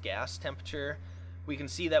exhaust gas temperature. We can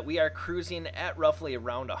see that we are cruising at roughly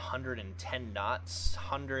around 110 knots.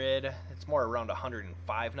 It's more around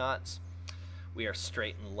 105 knots. We are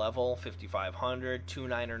straight and level, 5,500.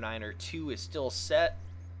 299 is still set,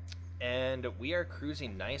 and we are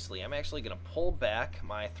cruising nicely. I'm actually going to pull back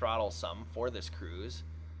my throttle some for this cruise.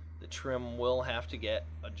 The trim will have to get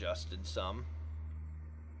adjusted some.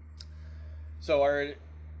 So our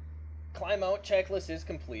climb out checklist is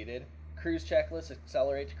completed. Cruise checklist,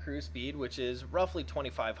 accelerate to cruise speed, which is roughly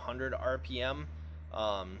 2,500 RPM.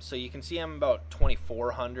 So you can see I'm about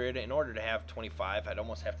 2,400. In order to have 25, I'd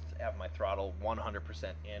almost have to have my throttle 100%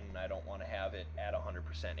 in, and I don't want to have it at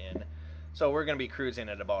 100% in. So we're going to be cruising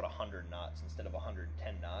at about 100 knots instead of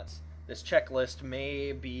 110 knots. This checklist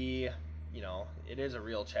may be, you know, it is a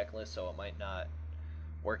real checklist, so it might not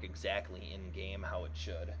work exactly in-game how it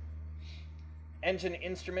should. Engine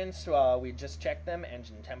instruments, we just checked them.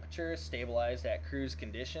 Engine temperature stabilized at cruise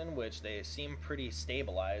condition, which they seem pretty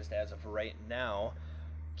stabilized as of right now.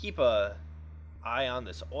 Keep a eye on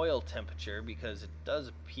this oil temperature because it does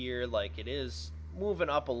appear like it is moving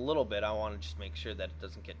up a little bit. I want to just make sure that it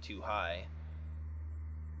doesn't get too high,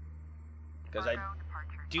 because I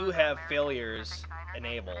do have failures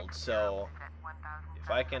enabled, so if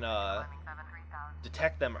I can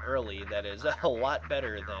detect them early, that is a lot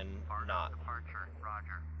better than not.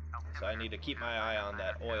 So I need to keep my eye on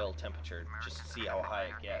that oil temperature just to see how high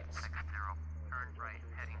it gets.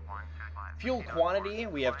 Fuel quantity,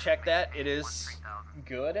 we have checked that. It is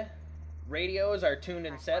good. Radios are tuned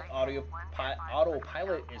and set.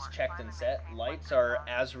 Autopilot is checked and set. Lights are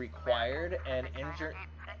as required, and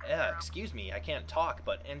excuse me, I can't talk,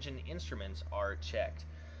 but engine instruments are checked.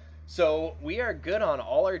 So we are good on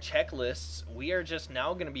all our checklists. We are just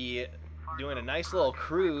now going to be doing a nice little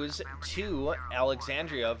cruise to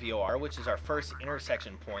Alexandria VOR, which is our first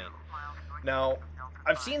intersection point. Now,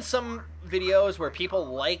 I've seen some videos where people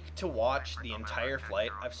like to watch the entire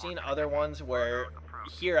flight. I've seen other ones where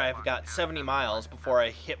here I've got 70 miles before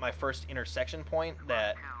I hit my first intersection point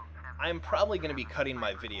that I'm probably going to be cutting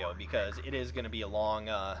my video because it is going to be a long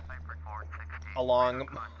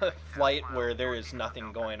flight where there is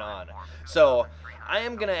nothing going on. So I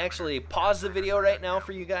am going to actually pause the video right now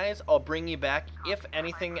for you guys. I'll bring you back if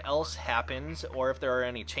anything else happens or if there are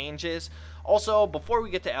any changes. Also, before we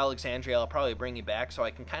get to Alexandria, I'll probably bring you back so I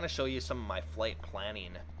can kind of show you some of my flight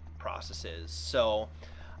planning processes. So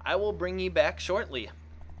I will bring you back shortly.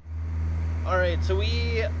 Alright, so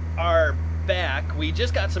we are back. We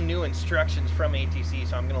just got some new instructions from ATC,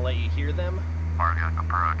 so I'm going to let you hear them. Fargo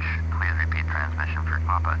approach. Please repeat transmission for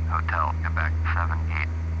Papa Hotel, Quebec 78.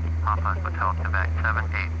 Papa Hotel, Quebec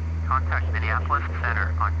 78. Contact Minneapolis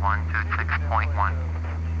Center on 126.1.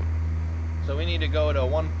 So we need to go to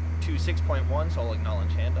 126.1, so I'll acknowledge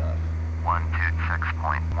handoff.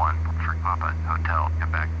 126.1 for Papa Hotel,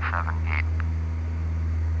 Quebec 78.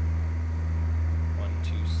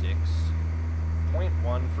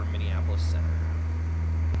 126.1 for Minneapolis Center.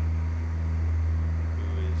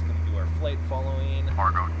 Our flight following.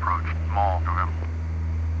 Fargo approach, Mall, November.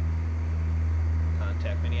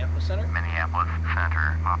 Contact Minneapolis Center. Minneapolis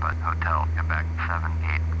Center, Papa Hotel, Quebec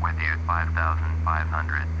 78, with you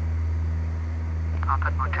 5,500. Papa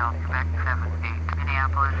Hotel, Quebec 78,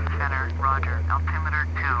 Minneapolis Center, roger, altimeter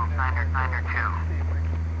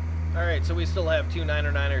 2992. Alright, so we still have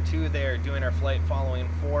 2992 there doing our flight following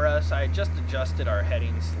for us. I just adjusted our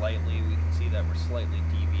heading slightly. We can see that we're slightly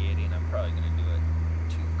deviating. I'm probably going to do it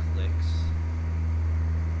 2 clicks.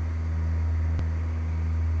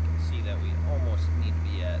 You can see that we almost need to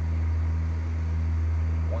be at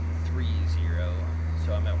 130,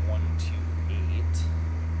 so I'm at 128.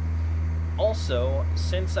 Also,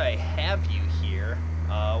 since I have you here,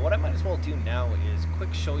 what I might as well do now is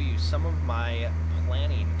quick show you some of my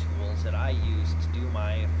planning tools that I use to do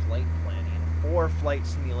my flight planning for Flight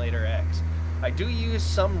Simulator X. I do use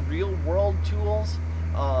some real-world tools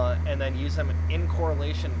and then use them in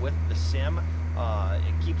correlation with the sim.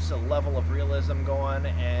 It keeps a level of realism going,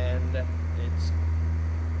 and it's,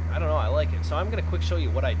 I don't know, I like it. So I'm going to quick show you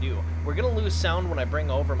what I do. We're going to lose sound when I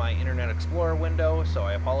bring over my Internet Explorer window, so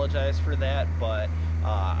I apologize for that, but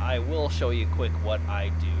I will show you quick what I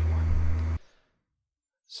do.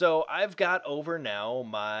 So I've got over now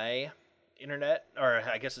my internet, or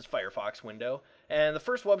I guess it's Firefox window, and the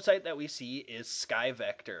first website that we see is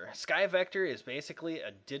SkyVector. SkyVector is basically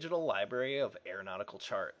a digital library of aeronautical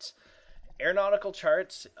charts. Aeronautical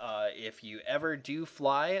charts, if you ever do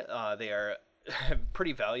fly, they are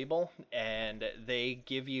pretty valuable, and they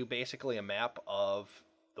give you basically a map of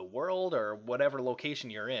the world or whatever location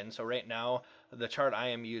you're in. So right now, the chart I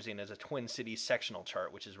am using is a Twin Cities sectional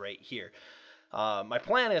chart, which is right here. My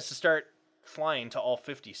plan is to start flying to all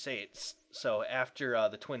 50 states. So after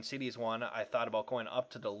the Twin Cities one, I thought about going up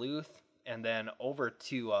to Duluth and then over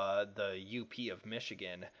to the UP of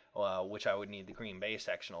Michigan, which I would need the Green Bay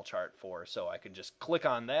sectional chart for. So I could just click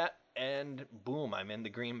on that and boom, I'm in the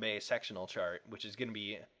Green Bay sectional chart, which is going to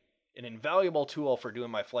be an invaluable tool for doing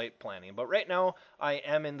my flight planning. But right now I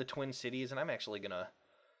am in the Twin Cities, and I'm actually going to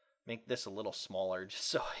make this a little smaller just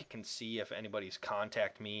so I can see if anybody's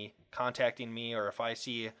contacting me, or if I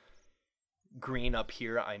see green up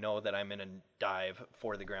here, I know that I'm in a dive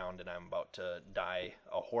for the ground and I'm about to die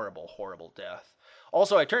a horrible, horrible death.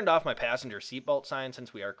 Also, I turned off my passenger seatbelt sign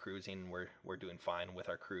since we are cruising. We're doing fine with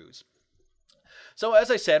our cruise. So as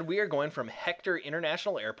I said, we are going from Hector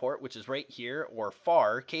International Airport, which is right here, or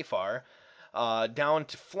FAR, KFAR, down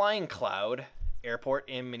to Flying Cloud Airport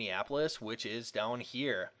in Minneapolis, which is down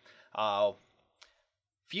here.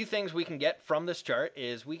 Few things we can get from this chart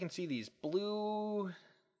is we can see these blue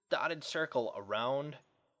dotted circle around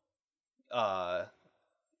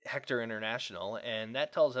Hector International, and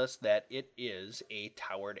that tells us that it is a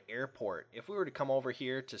towered airport. If we were to come over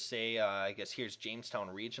here to say, I guess here's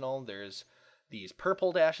Jamestown Regional, there's these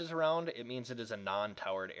purple dashes around, it means it is a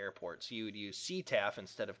non-towered airport. So you would use CTAF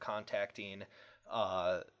instead of contacting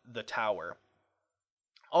the tower.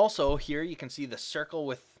 Also, here you can see the circle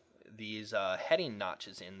with these heading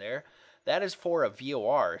notches in there. That is for a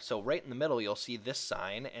VOR. So right in the middle, you'll see this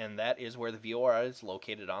sign, and that is where the VOR is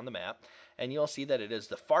located on the map. And you'll see that it is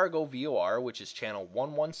the Fargo VOR, which is channel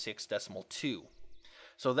 116.2.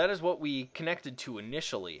 So that is what we connected to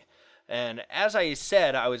initially. And as I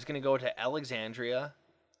said, I was going to go to Alexandria,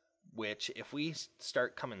 which if we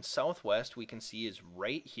start coming southwest, we can see is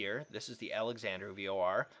right here. This is the Alexandria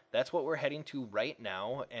VOR. That's what we're heading to right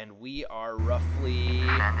now, and we are roughly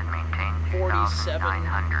 47.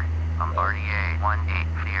 Bombardier 18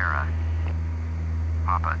 Sierra.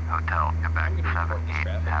 Papa Hotel, Quebec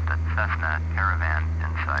 78, Addons, Cessna, Caravan,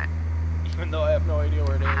 inside. Even though I have no idea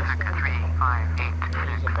where it is. Pacific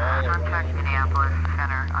 3586. Contact Minneapolis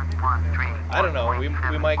Center on 13. I don't know, we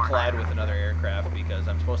might collide with another aircraft because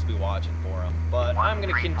I'm supposed to be watching for them. But I'm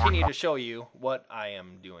going to continue to show you what I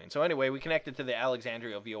am doing. So anyway, we connected to the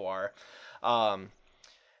Alexandria VOR.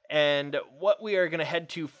 And what we are going to head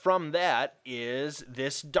to from that is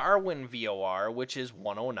this Darwin VOR, which is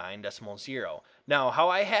 109.0. Now, how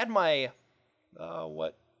I had my...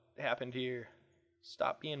 what happened here?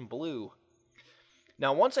 Stop being blue.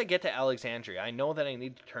 Now, once I get to Alexandria, I know that I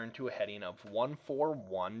need to turn to a heading of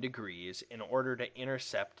 141 degrees in order to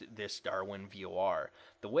intercept this Darwin VOR.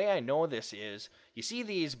 The way I know this is, you see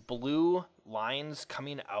these blue lines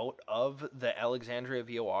coming out of the Alexandria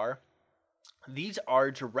VOR? These are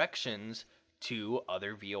directions to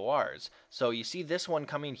other VORs. So you see this one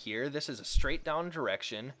coming here. This is a straight down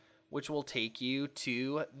direction, which will take you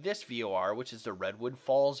to this VOR, which is the Redwood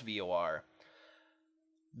Falls VOR.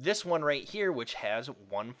 This one right here, which has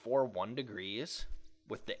 141 degrees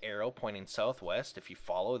with the arrow pointing southwest, if you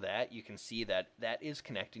follow that, you can see that that is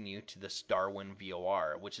connecting you to this Darwin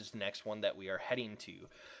VOR, which is the next one that we are heading to.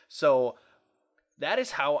 So that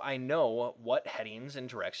is how I know what headings and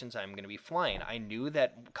directions I'm going to be flying. I knew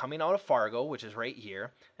that coming out of Fargo, which is right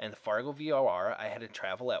here, and the Fargo VOR, I had to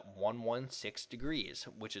travel at 116 degrees,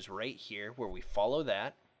 which is right here where we follow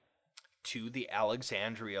that to the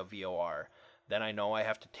Alexandria VOR. Then I know I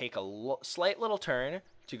have to take a slight little turn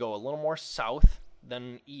to go a little more south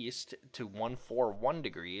than east to 141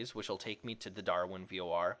 degrees, which will take me to the Darwin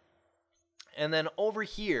VOR. And then over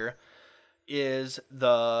here is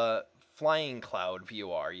the Flying Cloud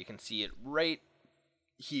VOR. You can see it right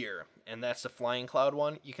here, and that's the Flying Cloud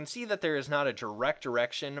one. You can see that there is not a direct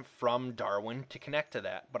direction from Darwin to connect to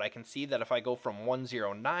that, but I can see that if I go from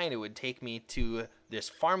 109, it would take me to this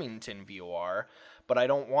Farmington VOR, but I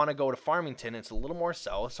don't want to go to Farmington. It's a little more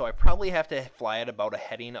south, so I probably have to fly at about a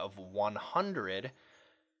heading of 100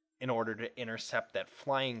 in order to intercept that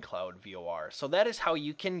Flying Cloud VOR. So that is how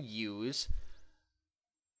you can use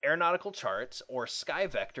aeronautical charts, or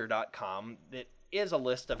skyvector.com, that is a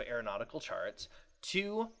list of aeronautical charts,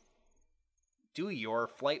 to do your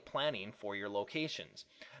flight planning for your locations.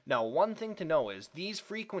 Now, one thing to know is these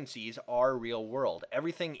frequencies are real world.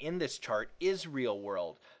 Everything in this chart is real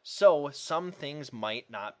world, so some things might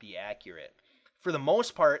not be accurate. For the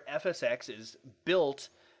most part, FSX is built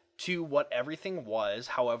to what everything was,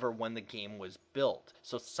 however, when the game was built.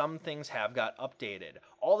 So some things have got updated.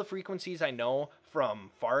 All the frequencies I know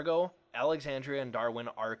from Fargo, Alexandria, and Darwin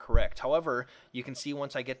are correct. However, you can see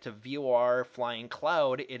once I get to VOR Flying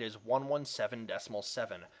Cloud, it is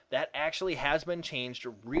 117.7. That actually has been changed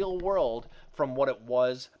real world from what it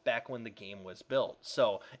was back when the game was built.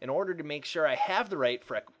 So in order to make sure I have the right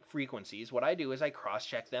frequencies, what I do is I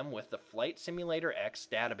cross-check them with the Flight Simulator X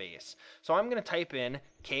database. So I'm going to type in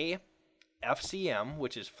KFCM,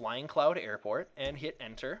 which is Flying Cloud Airport, and hit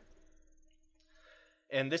enter.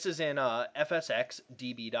 And this is in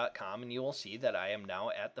FSXDB.com, and you will see that I am now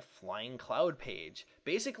at the Flying Cloud page.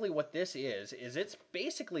 Basically what this is it's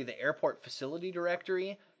basically the airport facility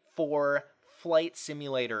directory for Flight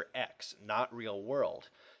Simulator X, not real world.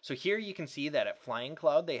 So here you can see that at Flying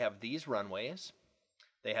Cloud they have these runways.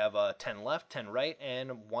 They have 10 left, 10 right,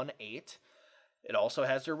 and 18. It also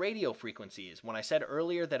has their radio frequencies. When I said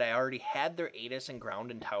earlier that I already had their ATIS and ground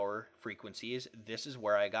and tower frequencies, this is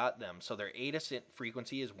where I got them. So their ATIS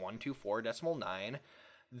frequency is 124.9.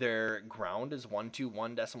 Their ground is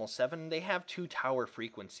 121.7. They have 2 tower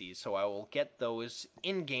frequencies, so I will get those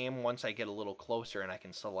in-game once I get a little closer and I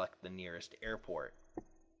can select the nearest airport.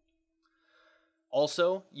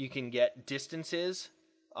 Also, you can get distances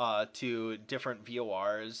to different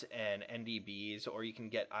VORs and NDBs, or you can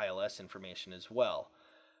get ILS information as well.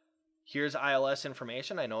 Here's ILS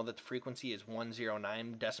information. I know that the frequency is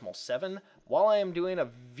 109.7. While I am doing a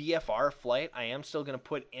VFR flight, I am still going to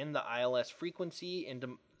put in the ILS frequency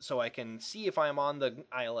so I can see if I'm on the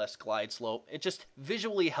ILS glide slope. It just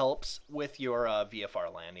visually helps with your VFR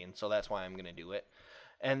landing, so that's why I'm going to do it.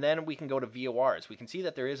 And then we can go to VORs. We can see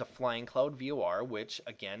that there is a Flying Cloud VOR, which,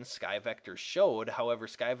 again, SkyVector showed. However,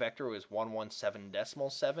 SkyVector was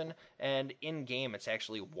 117.7, and in-game it's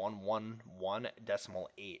actually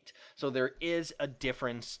 111.8. So there is a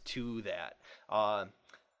difference to that.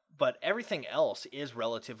 But everything else is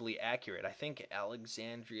relatively accurate. I think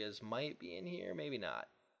Alexandria's might be in here, maybe not.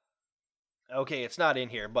 Okay, it's not in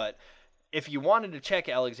here, but if you wanted to check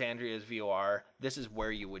Alexandria's VOR, this is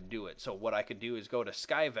where you would do it. So what I could do is go to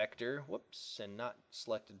SkyVector, and not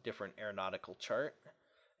select a different aeronautical chart.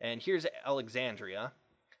 And here's Alexandria.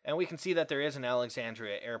 And we can see that there is an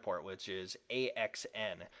Alexandria airport, which is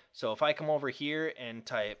AXN. So if I come over here and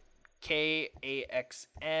type KAXN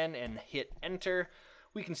and hit enter,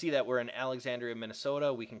 we can see that we're in Alexandria,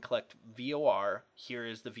 Minnesota. We can collect VOR. Here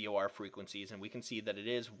is the VOR frequencies, and we can see that it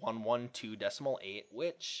is 112.8,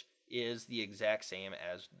 which is the exact same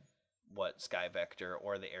as what SkyVector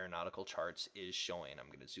or the aeronautical charts is showing. I'm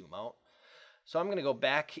going to zoom out. So I'm going to go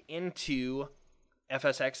back into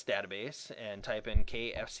FSX database and type in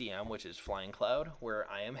KFCM, which is Flying Cloud, where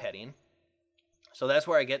I am heading. So that's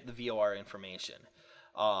where I get the VOR information.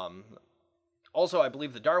 Also, I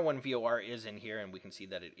believe the Darwin VOR is in here, and we can see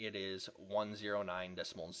that it is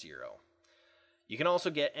 109.0. You can also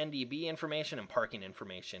get NDB information and parking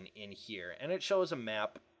information in here, and it shows a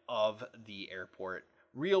map of the airport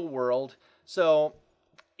real world. So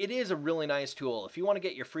it is a really nice tool. If you want to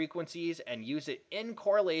get your frequencies and use it in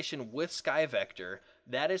correlation with SkyVector,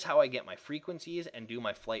 that is how I get my frequencies and do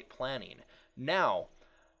my flight planning. Now,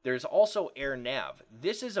 there's also AirNav.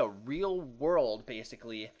 This is a real world,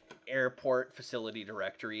 basically, airport facility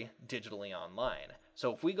directory digitally online.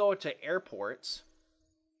 So if we go to airports,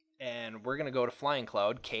 and we're going to go to Flying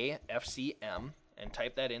Cloud, KFCM, and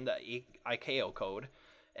type that in the ICAO code,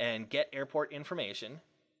 and get airport information,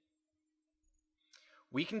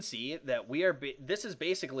 we can see that this is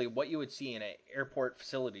basically what you would see in an airport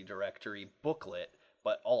facility directory booklet,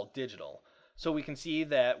 but all digital. So we can see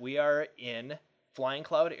that we are in Flying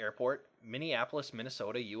Cloud Airport, Minneapolis,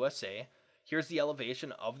 Minnesota, USA. Here's the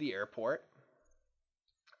elevation of the airport.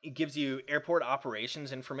 It gives you airport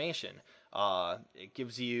operations information. It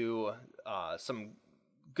gives you some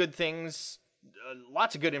good things,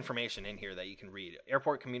 lots of good information in here that you can read.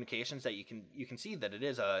 Airport communications, that you can see that it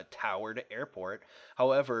is a towered airport.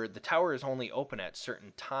 However, the tower is only open at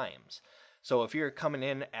certain times. So if you're coming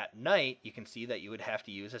in at night, you can see that you would have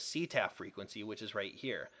to use a CTAF frequency, which is right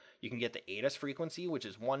here. You can get the Addons frequency, which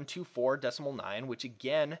is 124.9, which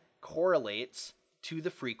again correlates to the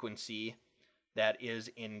frequency that is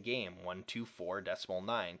in game,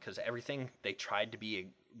 124.9, because everything, they tried to be a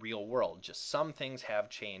real world. Just some things have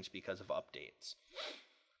changed because of updates.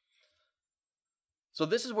 So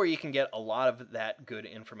this is where you can get a lot of that good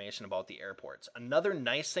information about the airports. Another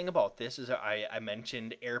nice thing about this is I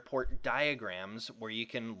mentioned airport diagrams where you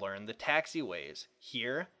can learn the taxiways.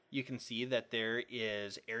 Here you can see that there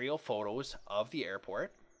is aerial photos of the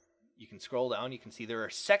airport. You can scroll down, you can see there are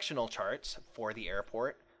sectional charts for the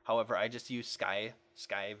airport. However, I just use Sky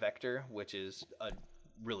Vector, which is a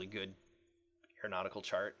really good aeronautical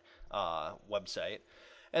chart website.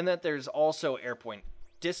 And that there's also airport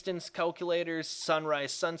distance calculators,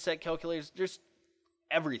 sunrise, sunset calculators. There's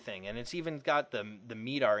everything, and it's even got the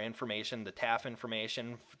MEDAR information, the TAF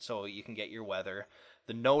information, so you can get your weather,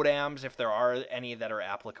 the NOTAMs if there are any that are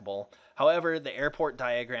applicable. However, the airport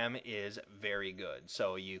diagram is very good.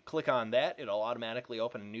 So you click on that, it'll automatically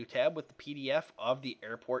open a new tab with the PDF of the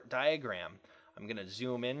airport diagram. I'm going to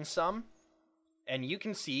zoom in some. And you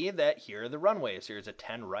can see that here are the runways. There's a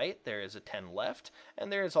 10 right, there is a 10 left,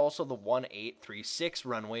 and there is also the 1836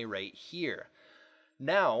 runway right here.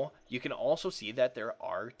 Now, you can also see that there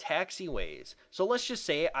are taxiways. So let's just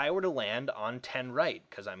say I were to land on 10 right,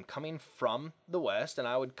 because I'm coming from the west, and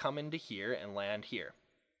I would come into here and land here.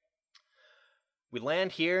 We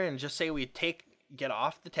land here, and just say we get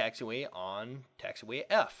off the taxiway on taxiway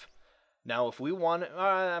F. Now, if we want,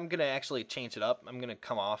 I'm going to actually change it up. I'm going to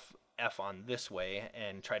come off F on this way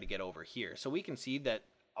and try to get over here. So we can see that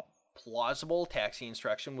a plausible taxi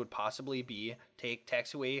instruction would possibly be take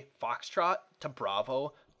taxiway Foxtrot to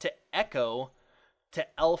Bravo to Echo to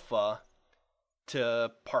Alpha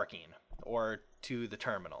to parking or to the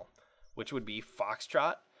terminal, which would be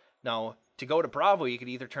Foxtrot. Now, to go to Bravo, you could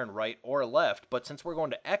either turn right or left, but since we're going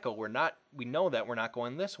to Echo, we know that we're not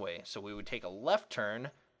going this way. So we would take a left turn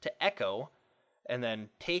to Echo, and then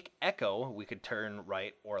take Echo. We could turn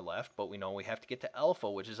right or left, but we know we have to get to Alpha,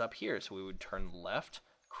 which is up here. So we would turn left,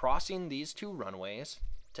 crossing these two runways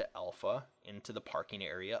to Alpha into the parking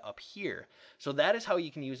area up here. So that is how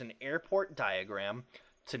you can use an airport diagram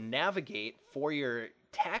to navigate for your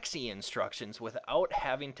taxi instructions without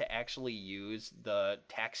having to actually use the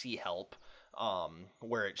taxi help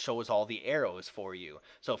where it shows all the arrows for you.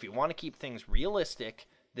 So if you want to keep things realistic,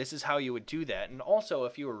 this is how you would do that. And also,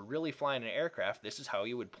 if you were really flying an aircraft, this is how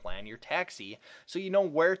you would plan your taxi, so you know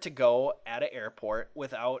where to go at an airport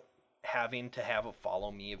without having to have a follow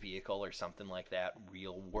me vehicle or something like that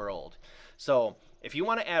real world. So if you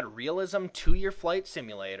want to add realism to your flight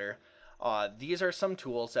simulator, these are some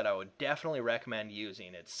tools that I would definitely recommend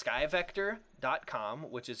using. It's skyvector.com,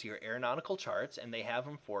 which is your aeronautical charts, and they have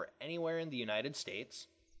them for anywhere in the United States.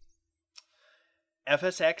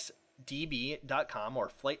 FSXDB.com or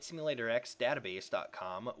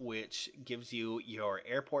FlightSimulatorXDatabase.com, which gives you your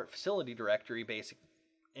airport facility directory basic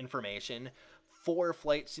information for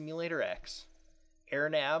Flight Simulator X.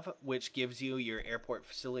 AirNav, which gives you your airport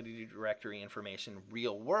facility directory information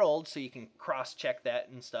real world, so you can cross-check that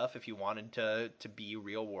and stuff if you wanted to be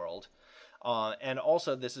real world. And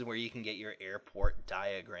also, this is where you can get your airport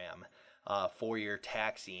diagram for your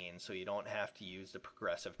taxiing, so you don't have to use the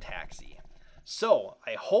progressive taxi. So,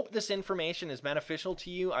 I hope this information is beneficial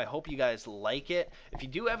to you. I hope you guys like it. If you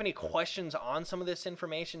do have any questions on some of this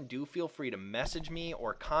information, do feel free to message me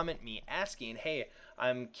or comment me asking, hey,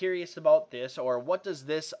 I'm curious about this, or what does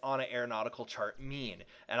this on an aeronautical chart mean?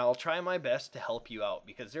 And I'll try my best to help you out,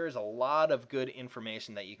 because there is a lot of good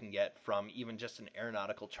information that you can get from even just an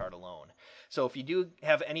aeronautical chart alone. So if you do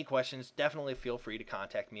have any questions, definitely feel free to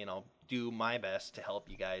contact me, and I'll do my best to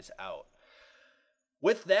help you guys out.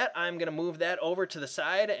 With that, I'm going to move that over to the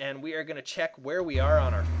side, and we are going to check where we are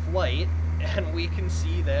on our flight, and we can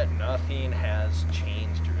see that nothing has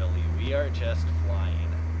changed, really. We are just flying.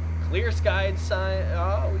 Clear skies sign.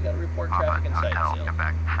 Oh, we got to report traffic in sight still.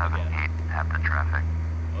 Quebec 78, have the traffic.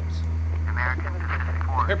 Oops.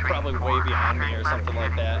 They're probably way behind me or something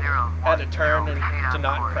like that. Had to turn and to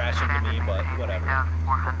not crash into me, but whatever.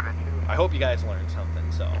 I hope you guys learned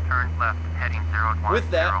something, so. With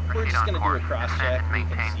that, we're just going to do a cross-check. We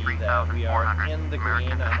can see that we are in the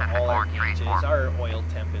green on all our gauges. Our oil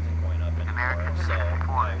temp isn't going up anymore, so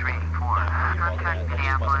I'm not worried about that. That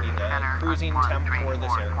just must be the cruising temp for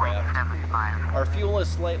this aircraft. Our fuel is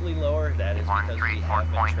slightly lower. That is because we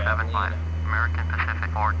have been traveling.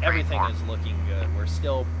 Everything is looking good. We're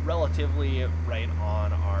still relatively right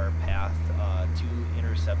on our path to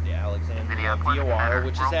intercept the Alexandria VOR,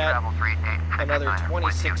 which is at another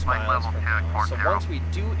 26 miles from now. So once we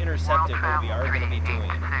do intercept it, what we are going to be doing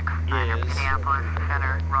is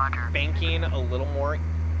banking a little more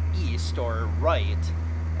east or right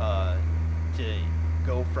to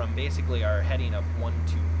go from basically our heading of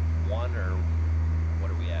 121, or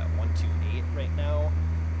what are we at, 128 right now,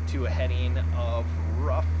 to a heading of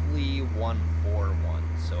roughly 141,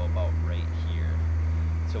 so about right here.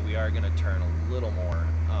 So we are going to turn a little more,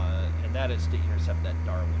 and that is to intercept that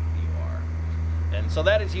Darwin VOR. And so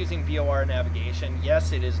that is using VOR navigation.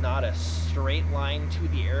 Yes, it is not a straight line to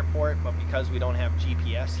the airport, but because we don't have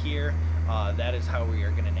GPS here, that is how we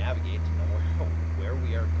are going to navigate to know where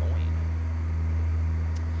we are going.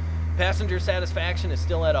 Passenger satisfaction is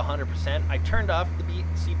still at 100%. I turned off the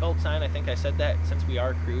seatbelt sign. I think I said that since we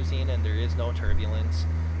are cruising and there is no turbulence.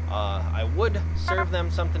 I would serve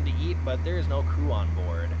them something to eat, but there is no crew on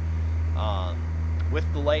board.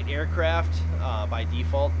 With the light aircraft, by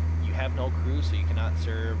default, you have no crew, so you cannot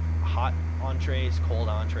serve hot entrees, cold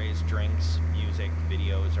entrees, drinks, music,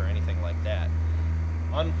 videos, or anything like that.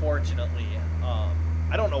 Unfortunately,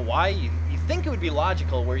 I don't know why. You think it would be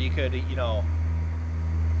logical where you could, you know,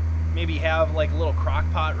 maybe have like a little crock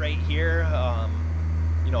pot right here,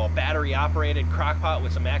 you know, a battery operated crock pot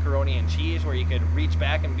with some macaroni and cheese where you could reach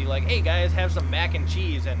back and be like, hey guys, have some mac and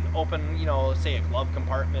cheese, and open, you know, say a glove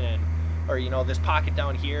compartment, and, or, you know, this pocket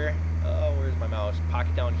down here, where's my mouse,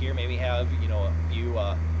 pocket down here, maybe have, you know,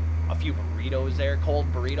 a few burritos there, cold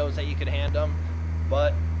burritos that you could hand them.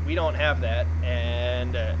 But we don't have that,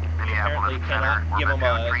 and we apparently cannot give them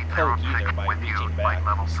a Coke either by reaching back,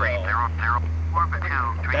 so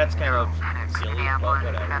that's kind of silly, but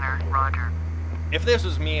whatever. If this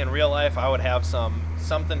was me in real life, I would have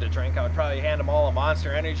something to drink. I would probably hand them all a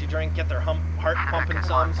Monster Energy drink, get their heart pumping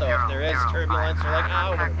some, so if there is turbulence, they're like,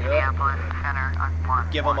 oh, we're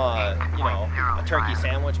good. Give them a, you know, a turkey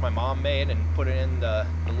sandwich my mom made and put it in the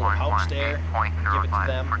little pouch there, give it to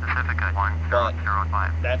them. But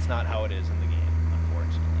that's not how it is in the game,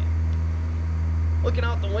 unfortunately. Looking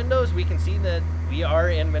out the windows, we can see that we are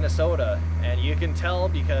in Minnesota, and you can tell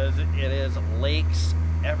because it is lakes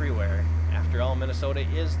everywhere. After all, Minnesota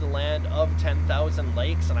is the land of 10,000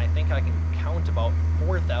 lakes, and I think I can count about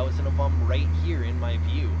 4,000 of them right here in my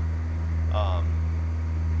view.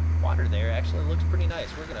 Water there actually looks pretty nice.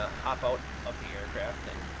 We're going to hop out of the aircraft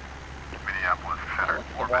and Minneapolis Center, look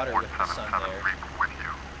at the water with the sun there.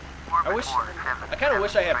 I kind of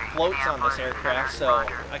wish I had floats on this aircraft so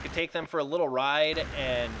I could take them for a little ride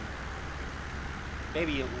and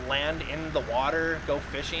maybe land in the water, go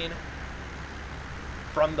fishing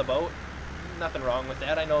from the boat. Nothing wrong with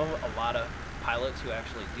that. I know a lot of pilots who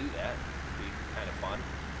actually do that. It'd be kind of fun.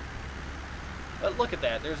 But look at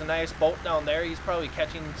that. There's a nice boat down there. He's probably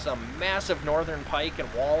catching some massive northern pike and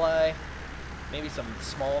walleye. Maybe some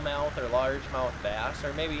smallmouth or largemouth bass.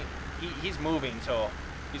 Or maybe he's moving, so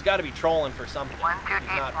he's got to be trolling for something. He's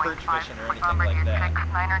not perch fishing or anything like that.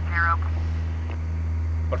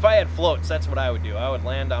 But if I had floats, that's what I would do. I would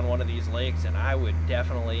land on one of these lakes and I would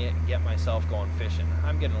definitely get myself going fishing.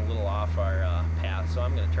 I'm getting a little off our path, so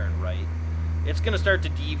I'm going to turn right. It's going to start to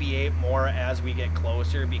deviate more as we get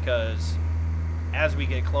closer, because as we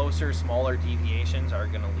get closer, smaller deviations are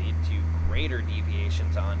going to lead to greater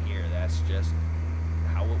deviations on here. That's just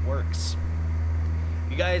how it works.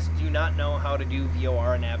 If you guys do not know how to do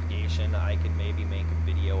VOR navigation, I can maybe make a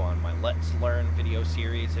video on my Let's Learn video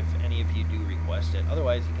series if any of you do request it.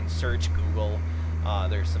 Otherwise, you can search Google.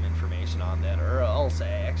 There's some information on that. Or else,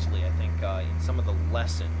 actually, I think in some of the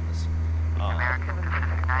lessons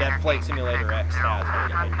that Flight Simulator X has,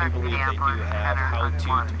 I do believe they do have how to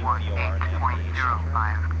do VOR navigation.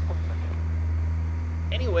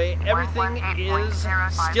 Anyway, everything is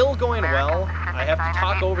still going well. I have to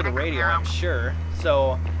talk over the radio, I'm sure.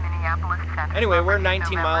 So, anyway, we're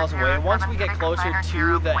 19 miles away. Once we get closer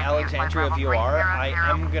to the Alexandria VOR, I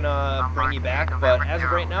am going to bring you back. But as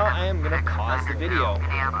of right now, I am going to pause the video.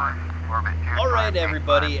 Alright,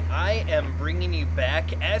 everybody, I am bringing you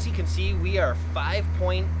back. As you can see, we are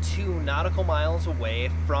 5.2 nautical miles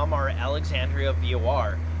away from our Alexandria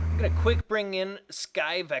VOR. I'm going to quick bring in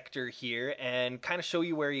Sky Vector here and kind of show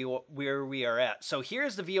you where we are at. So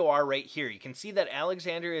here's the VOR right here. You can see that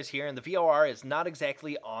Alexandria is here, and the VOR is not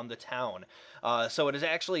exactly on the town. So it is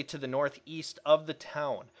actually to the northeast of the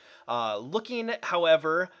town. Looking,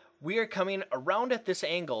 however, we are coming around at this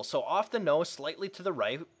angle. So off the nose, slightly to the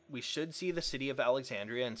right, we should see the city of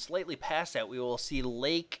Alexandria, and slightly past that, we will see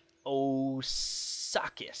Lake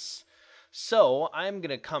Osakis. So I'm going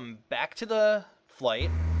to come back to the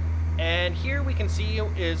flight. And here we can see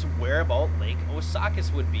is where about Lake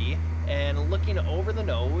Osakis would be. And looking over the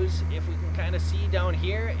nose, if we can kind of see down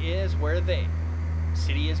here, is where the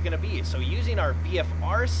city is going to be. So using our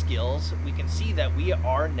VFR skills, we can see that we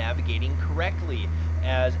are navigating correctly,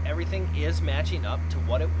 as everything is matching up to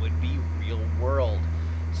what it would be real world.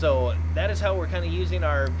 So that is how we're kind of using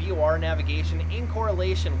our VOR navigation in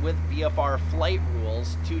correlation with VFR flight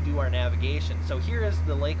rules to do our navigation. So here is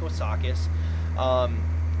the Lake Osakis.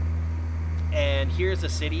 And here's the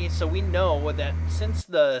city. So we know that since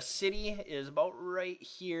the city is about right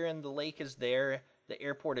here and the lake is there, the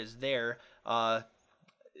airport is there,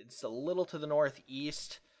 it's a little to the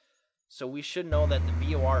northeast. So we should know that the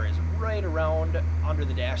VOR is right around under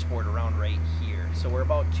the dashboard, around right here. So we're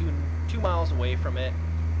about two miles away from it.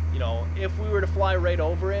 You know, if we were to fly right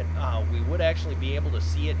over it, we would actually be able to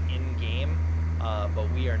see it in game,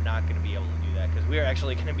 but we are not going to be able to do that because we are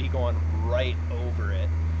actually going to be going right over it.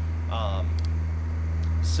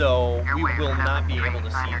 So we will not be able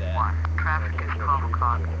to see that.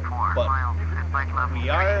 But we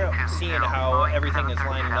are seeing how everything is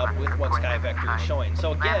lining up with what Sky Vector is showing.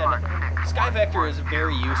 So again, Sky Vector is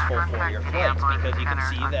very useful for your flights because you can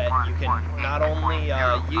see that you can not only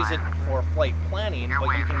use it for flight planning,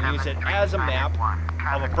 but you can use it as a map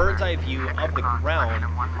of a bird's eye view of the ground,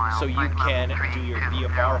 so you can do your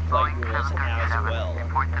VFR flight rules as well.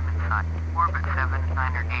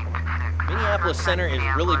 Minneapolis Center is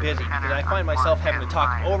really busy because I find myself having to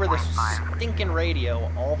talk over the stinking radio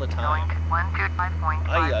all the time.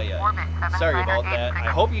 Sorry about that. I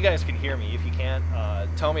hope you guys can hear me. If you can't,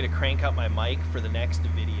 tell me to crank up my mic for the next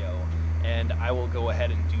video, and I will go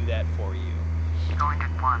ahead and do that for you.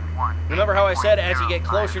 Remember how I said as you get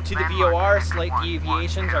closer to the VOR, slight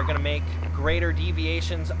deviations are going to make greater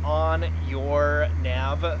deviations on your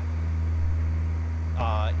nav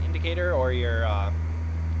indicator or your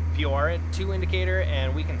VOR2 indicator,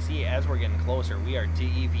 and we can see as we're getting closer we are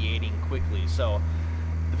deviating quickly. So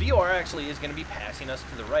the VOR actually is going to be passing us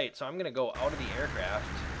to the right, so I'm going to go out of the aircraft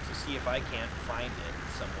to see if I can't find it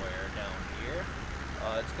somewhere down here.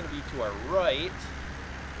 It's going to be to our right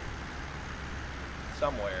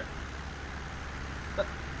somewhere.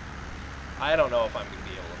 I don't know if I'm going to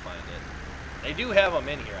be able to find it. They do have them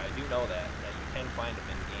in here, I do know that you can find them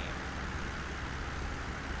in game.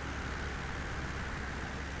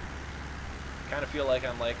 Kind of feel like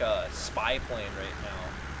I'm like a spy plane right now,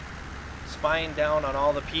 spying down on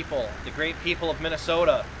all the people, the great people of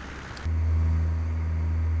Minnesota.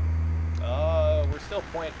 We're still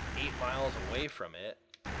 0.8 miles away from it,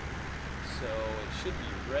 so it should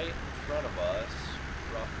be right in front of us,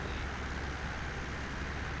 roughly.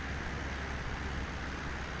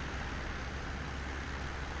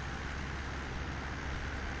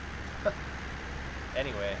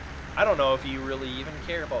 Anyway, I don't know if you really even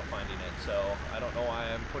care about finding it, so I don't know why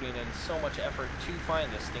I'm putting in so much effort to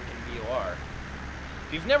find this stinking VOR.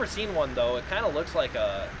 If you've never seen one, though, it kind of looks like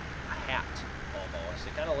a hat, almost.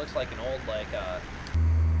 It kind of looks like an old, like,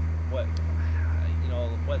 what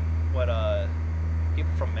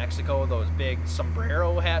people from Mexico, those big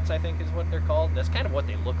sombrero hats, I think is what they're called. That's kind of what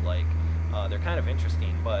they look like. They're kind of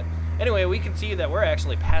interesting, but anyway, we can see that we're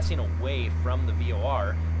actually passing away from the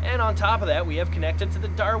VOR, and on top of that, we have connected to the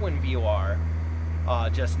Darwin VOR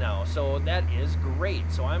just now, so that is great.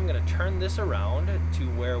 So I'm going to turn this around to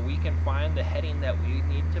where we can find the heading that we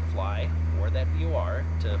need to fly for that VOR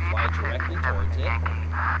to fly directly towards it.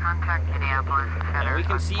 And we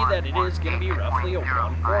can see that it is going to be roughly a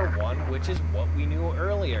 141, which is what we knew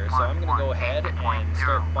earlier. So I'm going to go ahead and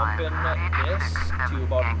start bumping this to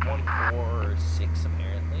about 146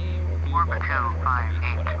 apparently. We'll do about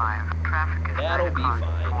 143, whatever. That'll be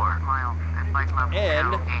fine.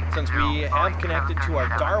 And since we have connected to our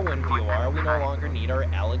Darwin VOR, we no longer need our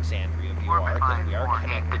Alexandria VOR. VOR because we are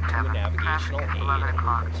connected to navigational aid.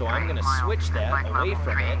 So I'm going to switch that away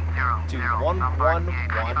from it to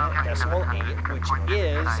 111.8, which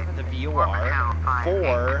is the VOR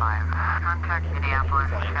for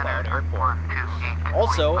Flying Cloud Airport.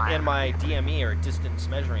 Also, in my DME, or distance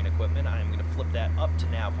measuring equipment, I'm going to flip that up to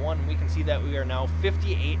nav 1, and we can see that we are now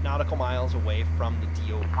 58 nautical miles away from the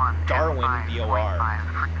Darwin VOR.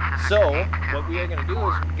 So what we are going to do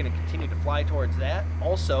is we're going to continue to fly towards that.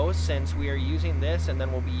 Also, since we are using this, and then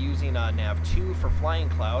we'll be using nav 2 for Flying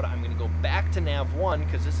Cloud, I'm going to go back to nav 1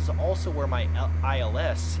 because this is also where my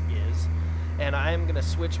ILS is, and I'm going to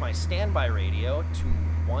switch my standby radio to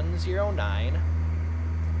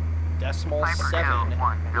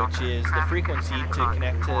 109.7, which is the frequency to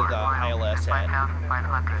connect to the ILS at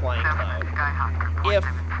Flying Cloud, if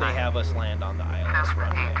they have us land on the ILS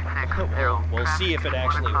runway. We'll see if it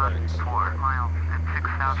actually works.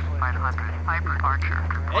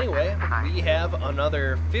 Anyway, we have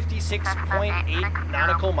another 56.8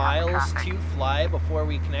 nautical miles to fly before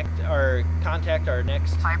we contact our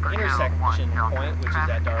next intersection point, which is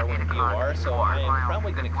at Darwin VOR. So I am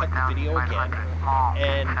probably going to cut the video again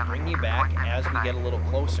and bring you back as we get a little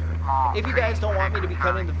closer. If you guys don't want me to be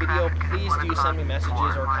cutting the video, please do send me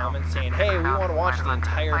messages or comments saying, hey, we want to watch the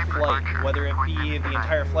entire flight, whether it be the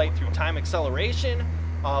entire flight through time acceleration,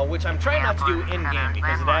 which I'm trying not to do in-game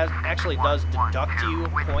because it actually does deduct you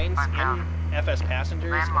points in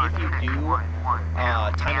FSPassengers if you do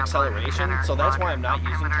time acceleration. So that's why I'm not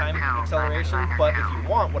using time acceleration. But if you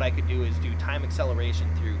want, what I could do is do time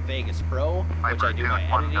acceleration through Vegas Pro, which I do my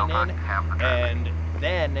editing in, and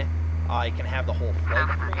then I can have the whole flight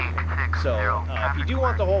free. So if you do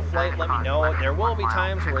want the whole flight, let me know. There will be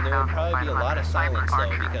times where there will probably be a lot of silence though,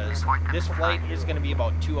 because this flight is going to be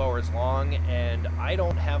about 2 hours long, and I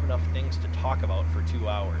don't have enough things to talk about for 2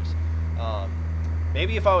 hours.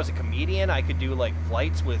 Maybe if I was a comedian, I could do like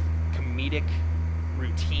flights with comedic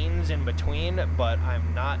routines in between, but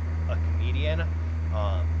I'm not a comedian.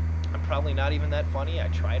 I'm probably not even that funny. I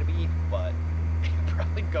try to be, but it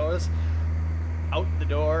probably goes out the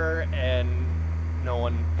door and no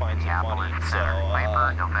one finds it funny. So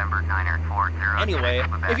anyway,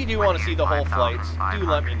 if you do want to see the whole flights, do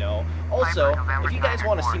let me know. Also, if you guys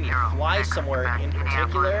want to see me fly somewhere in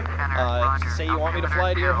particular, say you want me to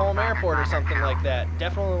fly to your home airport or something like that,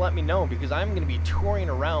 definitely let me know, because I'm going to be touring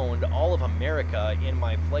around all of America in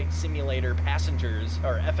my Flight Simulator Passengers,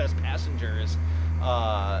 or FSPassengers,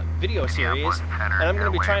 video series, and I'm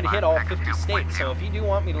going to be trying to hit all 50 states. So if you do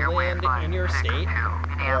want me to land in your state,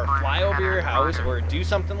 or fly over your house, or do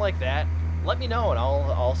something like that, let me know and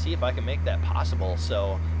I'll see if I can make that possible.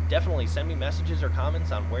 So definitely send me messages or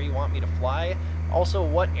comments on where you want me to fly. Also,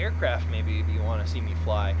 what aircraft maybe you want to see me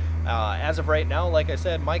fly. As of right now, like I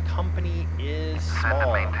said, my company is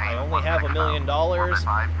small. I only have $1 million.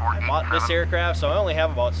 I bought this aircraft, so I only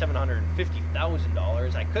have about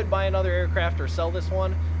 $750,000. I could buy another aircraft or sell this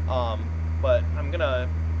one, but I'm gonna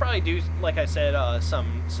probably do, like I said,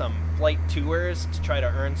 some flight tours to try to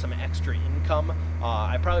earn some extra income.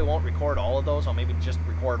 I probably won't record all of those. I'll maybe just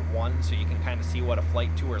record one so you can kind of see what a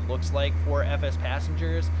flight tour looks like for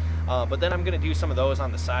FSPassengers. But then I'm going to do some of those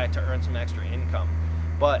on the side to earn some extra income.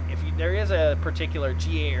 But if there is a particular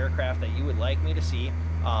GA aircraft that you would like me to see,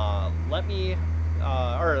 let me,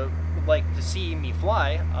 or would like to see me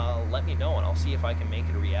fly, let me know and I'll see if I can make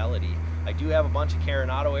it a reality. I do have a bunch of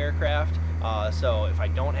Caronado aircraft, so if I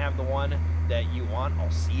don't have the one that you want,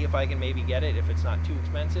 I'll see if I can maybe get it if it's not too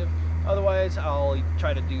expensive. Otherwise, I'll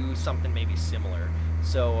try to do something maybe similar.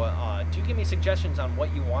 So do give me suggestions on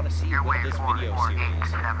what you want to see with this video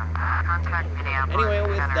series. Anyway,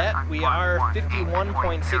 with that, we are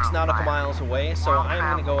 51.6 nautical miles away, so I'm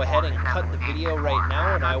going to go ahead and cut the video right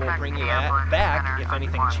now, and I will bring you back if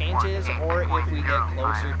anything changes or if we get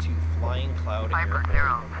closer to Flying Cloud Airport.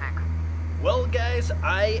 Well guys,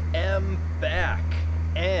 I am back,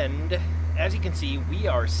 and as you can see, we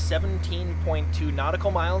are 17.2 nautical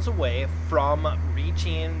miles away from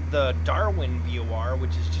reaching the Darwin VOR,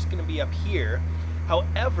 which is just going to be up here.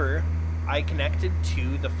 However, I connected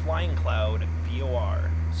to the Flying Cloud VOR.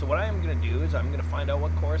 So what I'm going to do is I'm going to find out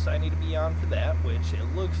what course I need to be on for that, which it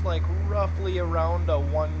looks like roughly around a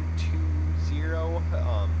 120,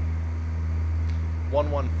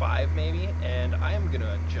 115 maybe, and I am going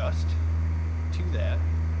to adjust to that.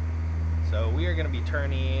 So we are going to be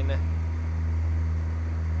turning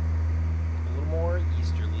more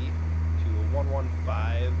easterly to a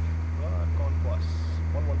 115, going plus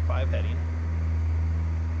 115 heading,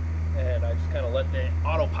 and I just kind of let the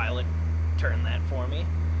autopilot turn that for me.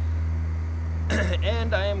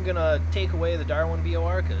 And I am gonna take away the Darwin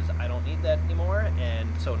VOR because I don't need that anymore. And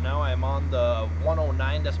so now I'm on the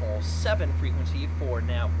 109.7 frequency for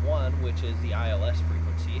nav1, which is the ILS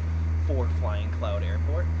frequency for Flying Cloud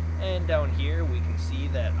Airport. And down here we can see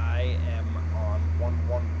that I am on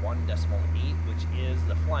 111.8, which is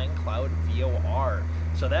the Flying Cloud VOR.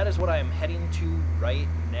 So that is what I am heading to right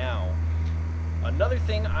now. Another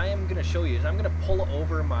thing I am going to show you is I'm going to pull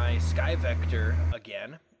over my sky vector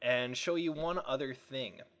again and show you one other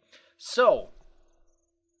thing. So,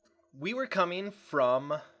 we were coming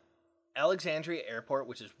from Alexandria Airport,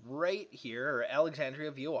 which is right here, or Alexandria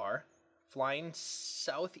VOR, flying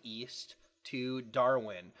southeast to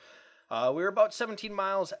Darwin. We were about 17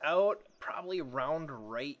 miles out, probably around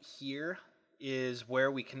right here is where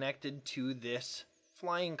we connected to this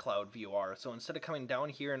Flying Cloud VOR. So instead of coming down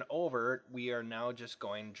here and over, we are now just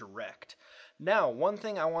going direct. Now, one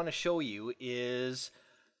thing I want to show you is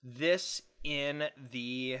this in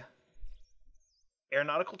the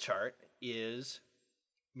aeronautical chart is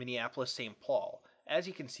Minneapolis, St. Paul. As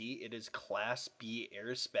you can see, it is Class B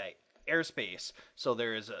airspace. So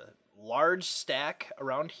there is a large stack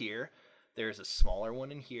around here. There's a smaller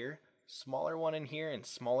one in here, smaller one in here, and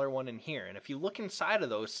smaller one in here. And if you look inside of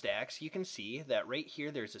those stacks, you can see that right here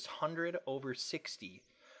there's this 100/60.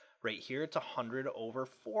 Right here it's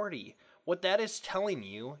 100/40. What that is telling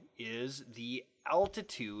you is the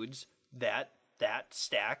altitudes that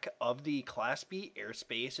stack of the Class B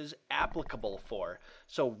airspace is applicable for.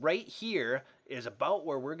 So right here is about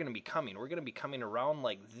where we're going to be coming. We're going to be coming around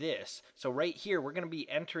like this. So right here we're going to be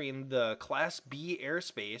entering the Class B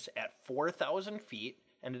airspace at 4,000 feet,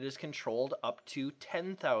 and it is controlled up to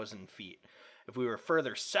 10,000 feet. If we were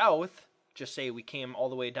further south, just say we came all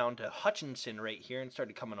the way down to Hutchinson right here and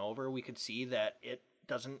started coming over, we could see that it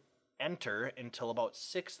doesn't enter until about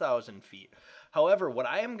 6,000 feet. However, what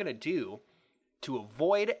I am going to do to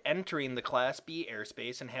avoid entering the Class B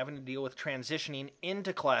airspace and having to deal with transitioning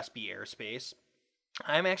into Class B airspace,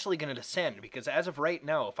 I'm actually going to descend, because as of right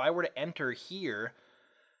now, if I were to enter here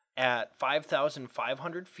at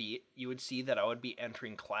 5,500 feet, you would see that I would be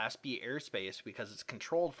entering Class B airspace because it's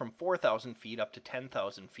controlled from 4,000 feet up to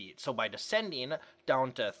 10,000 feet. So by descending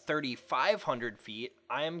down to 3,500 feet,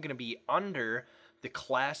 I am going to be under the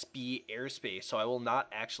Class B airspace, so I will not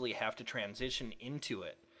actually have to transition into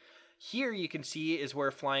it. Here you can see is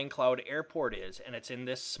where Flying Cloud Airport is, and it's in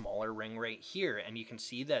this smaller ring right here, and you can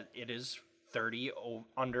see that it is 30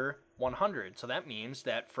 under 100. So that means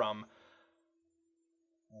that from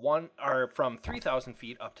 3,000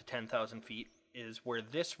 feet up to 10,000 feet is where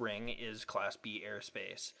this ring is Class B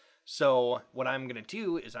airspace. So what I'm going to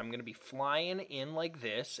do is I'm going to be flying in like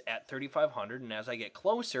this at 3,500, and as I get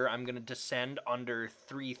closer, I'm going to descend under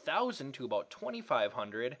 3,000 to about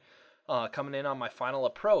 2,500, coming in on my final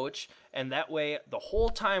approach, and that way the whole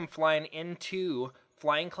time flying into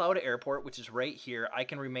Flying Cloud Airport, which is right here, I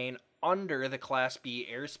can remain under the Class B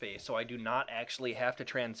airspace, so I do not actually have to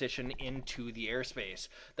transition into the airspace.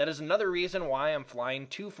 That is another reason why I'm flying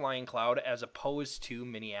to Flying Cloud as opposed to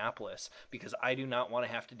Minneapolis, because I do not want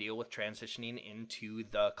to have to deal with transitioning into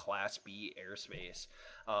the Class B airspace,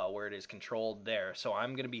 where it is controlled there. So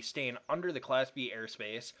I'm going to be staying under the Class B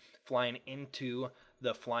airspace, flying into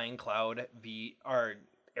the Flying Cloud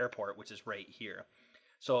airport, which is right here.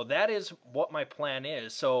 So that is what my plan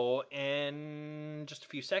is. So in just a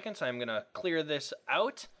few seconds, I'm going to clear this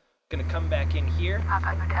out. Going to come back in here.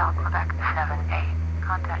 Papa Hotel, Quebec 78.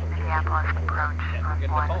 Contact Minneapolis approach on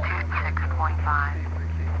 126.5.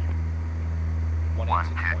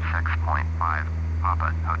 126.5.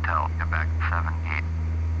 Papa Hotel, Quebec 78.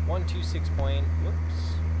 126 point,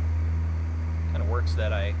 whoops. Kind of works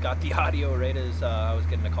that I got the audio right as I was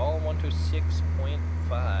getting a call.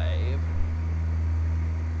 126.5.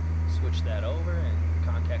 Switch that over and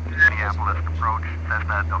contact Minneapolis approach,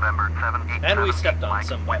 Cessna November 787. And we stepped on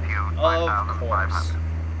somebody, of course.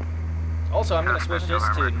 Also, I'm going to switch this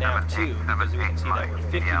to nav2 because we can see that we're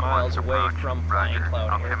 50 miles away from Flying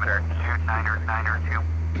Cloud Airport now.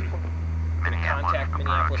 Going to contact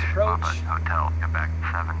Minneapolis approach. Hotel Quebec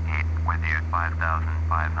 78 with you at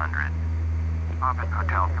 5,500. Papa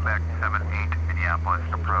Hotel Quebec 78 Minneapolis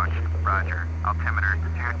approach. Roger. Altimeter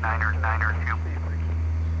 29902.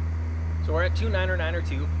 So we're at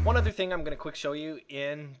 29902. One other thing I'm going to quick show you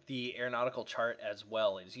in the aeronautical chart as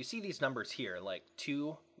well is you see these numbers here, like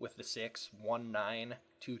 2 with the 6,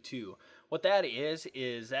 1922. What that is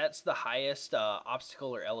that's the highest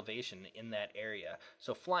obstacle or elevation in that area.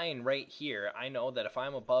 So flying right here, I know that if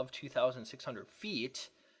I'm above 2,600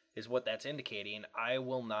 feet is what that's indicating, I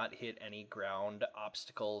will not hit any ground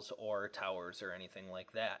obstacles or towers or anything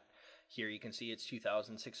like that. Here you can see it's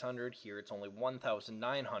 2,600. Here it's only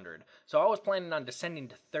 1,900. So I was planning on descending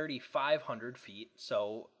to 3,500 feet.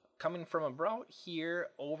 So coming from about here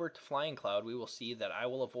over to Flying Cloud, we will see that I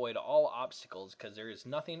will avoid all obstacles because there is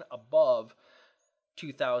nothing above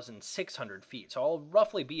 2,600 feet. So I'll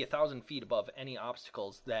roughly be 1,000 feet above any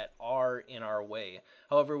obstacles that are in our way.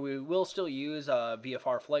 However, we will still use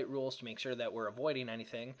VFR flight rules to make sure that we're avoiding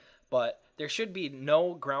anything, but there should be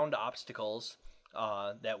no ground obstacles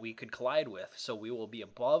that we could collide with. So we will be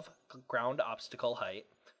above ground obstacle height.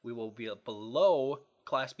 We will be below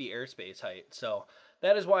Class B airspace height. So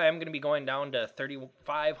that is why I'm going to be going down to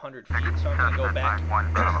 3,500 feet. So I'm going to go back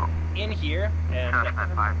in here and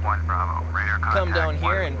come down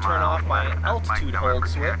here and turn off my altitude hold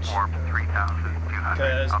switch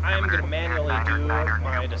because I'm going to manually do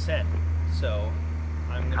my descent. So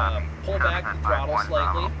I'm going to pull back the throttle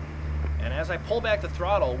slightly. And as I pull back the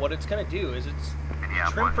throttle, what it's going to do is it's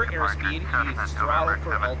trim for airspeed, use throttle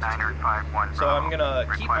for altitude. So I'm going to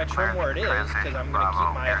keep my trim where it is because I'm going to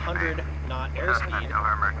keep my 100 knot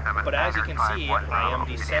airspeed. But as you can see, I am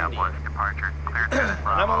descending. And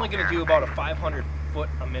I'm only going to do about a 500 foot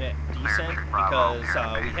a minute descent because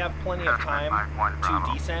we have plenty of time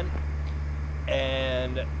to descend.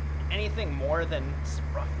 And anything more than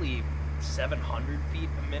roughly 700 feet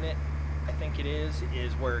a minute, I think it is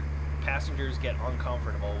where passengers get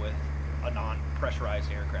uncomfortable with a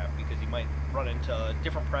non-pressurized aircraft because you might run into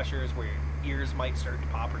different pressures where your ears might start to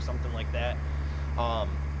pop or something like that.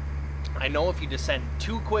 I know if you descend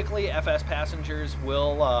too quickly, FSPassengers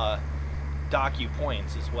will dock you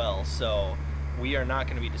points as well, so we are not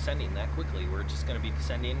going to be descending that quickly. We're just going to be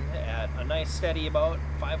descending at a nice steady about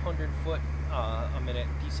 500 foot a minute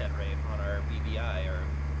descent rate on our VVI, or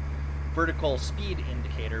vertical speed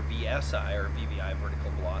indicator, VSI, or VVI, vertical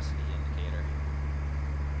velocity indicator.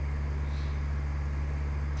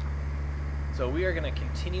 So we are going to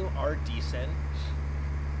continue our descent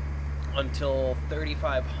until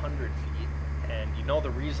 3,500 feet, and you know the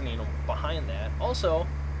reasoning behind that. Also,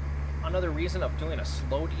 another reason of doing a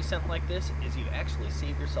slow descent like this is you actually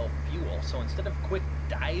save yourself fuel. So instead of quick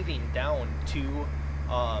diving down to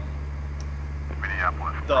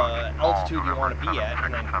Minneapolis, the altitude you want to be at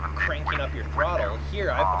and then cranking up your throttle, here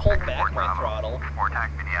I've pulled back my throttle.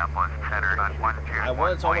 I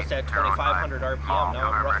was almost at 2,500 RPM,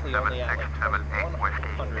 now I'm roughly only at like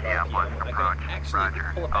 2,100 RPM. I can actually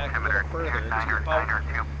pull it back a little further to about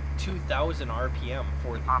 2,000 RPM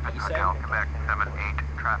for the descent. Quebec 78,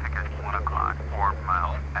 traffic is 1 o'clock, 4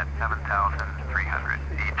 miles at 7,300.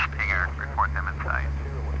 Each hangar, report them in sight.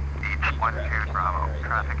 Each 12 Bravo,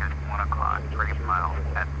 traffic is 1 o'clock, 3 miles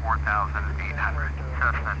at 4,800.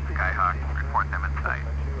 Cessna Skyhawk, report them in sight.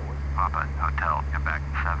 Papa Hotel, Quebec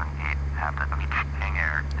 78, Hampton, each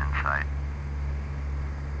hangar in sight.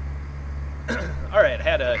 Alright,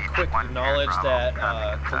 had a quick knowledge that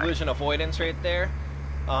collision avoidance right there.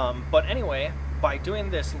 But anyway, by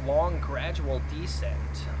doing this long gradual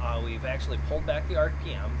descent, we've actually pulled back the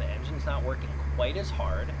RPM. The engine's not working quite as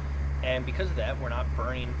hard, and because of that, we're not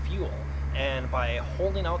burning fuel. And by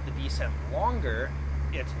holding out the descent longer,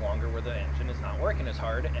 it's longer where the engine is not working as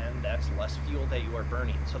hard, and that's less fuel that you are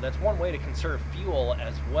burning. So that's one way to conserve fuel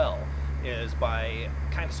as well, is by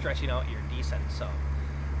kind of stretching out your descent some.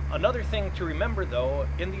 Another thing to remember though,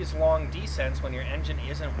 in these long descents when your engine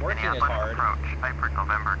isn't working as hard,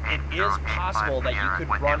 it is possible that you could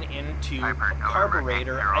run into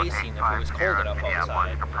carburetor icing if it was cold enough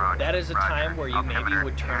outside. That is a time where you maybe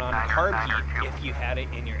would turn on carb heat if you had it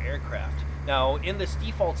in your aircraft. Now, in this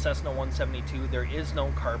default Cessna 172, there is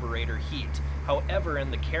no carburetor heat. However, in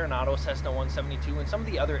the Coronado Cessna 172 and some of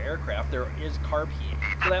the other aircraft, there is carb heat.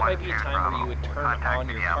 So that might be a time where you would turn on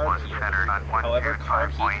your carb heat. However, carb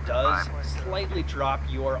heat does slightly drop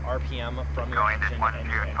your RPM from your engine and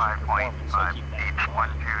your engine performance, so keep that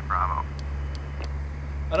in mind.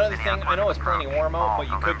 Another thing, I know it's plenty warm out, but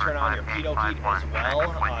you could turn on your pitot heat as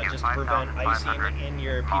well, just to prevent icing in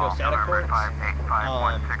your pitot-static ports.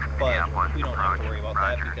 But we don't have to worry about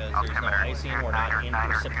that because there's no icing, we're not in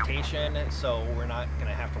precipitation, so we're not going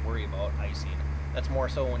to have to worry about icing. That's more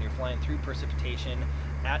so when you're flying through precipitation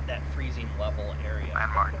at that freezing level area.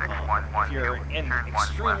 If you're in an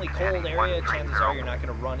extremely cold area, chances are you're not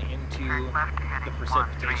going to run into the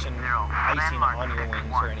precipitation icing on your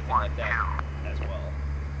wings or anything like that as well.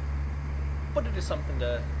 But it is something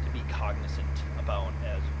to be cognizant about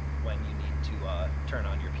as when you need to turn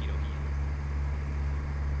on your pitot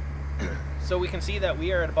heat. So we can see that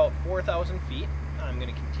we are at about 4,000 feet. I'm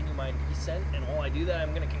going to continue my descent, and while I do that,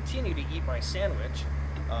 I'm going to continue to eat my sandwich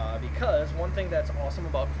because one thing that's awesome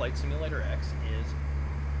about Flight Simulator X is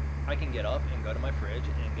I can get up and go to my fridge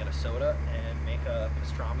and get a soda and make a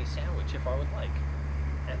pastrami sandwich if I would like.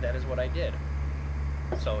 And that is what I did.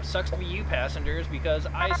 So it sucks to be you passengers, because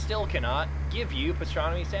I still cannot give you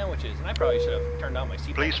pastrami sandwiches. And I probably should have turned on my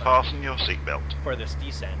seatbelt. Please fasten your seatbelt. For this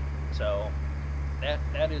descent. So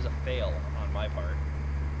that is a fail on my part.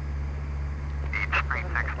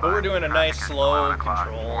 But we're doing a nice slow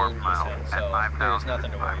controlled descent, so there's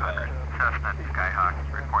nothing to worry about.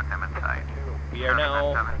 We are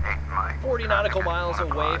now 40 nautical miles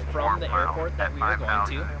away from the airport that we were going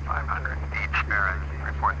to.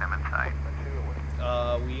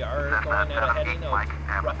 We are going at a heading of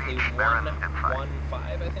roughly 115,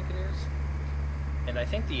 I think it is. And I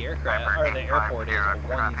think the aircraft, or the airport is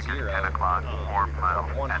 100. Airport.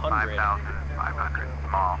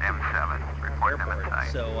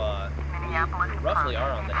 So we roughly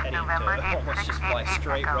are on the heading to almost just fly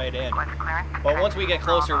straight right in. But once we get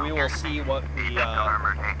closer, we will see what we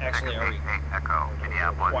actually are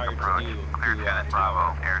required to do through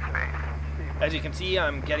tower. As you can see,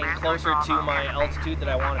 I'm getting closer to my altitude that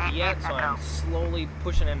I want to be at, so I'm slowly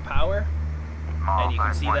pushing in power. And you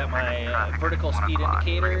can see that my vertical speed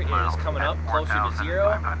indicator is coming up closer to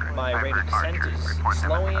 0. My rate of descent is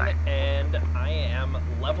slowing, and I am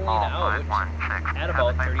leveling out at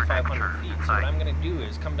about 3,500 feet. So what I'm going to do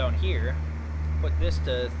is come down here, put this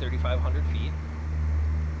to 3,500 feet.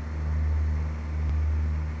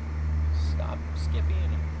 Stop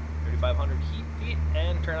skipping. 3,500 feet,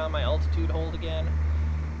 and turn on my altitude hold again.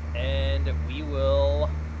 And we will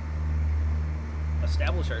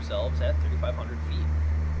establish ourselves at 3,500 feet.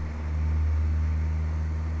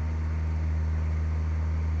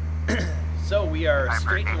 So we are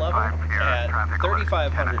straight and level at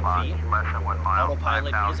 3,500 feet.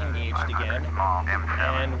 Autopilot is engaged again,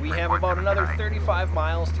 and we have about another 35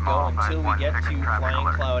 miles to go until we get to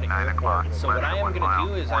Flying Cloud Airport. So what I am going to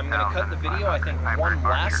do is I'm going to cut the video, I think, one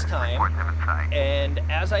last time, and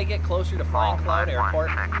as I get closer to Flying Cloud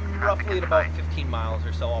Airport, roughly at about 15 miles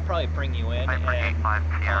or so, I'll probably bring you in and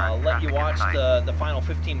let you watch the final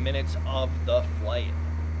 15 minutes of the flight.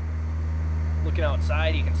 Looking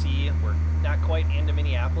outside, you can see we're not quite into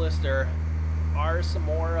Minneapolis. There are some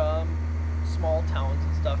more small towns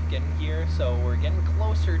and stuff getting here, so we're getting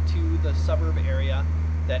closer to the suburb area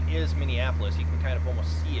that is Minneapolis. You can kind of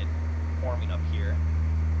almost see it forming up here.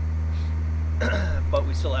 But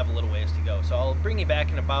we still have a little ways to go, so I'll bring you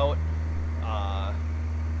back in about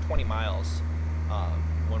 20 miles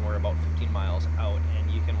when we're about 15 miles out,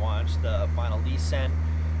 and you can watch the final descent,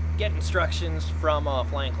 get instructions from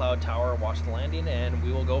Flying Cloud Tower, watch the landing, and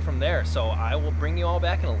we will go from there. So I will bring you all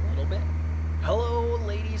back in a little bit. Hello,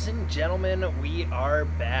 ladies and gentlemen, we are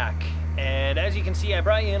back. And as you can see, I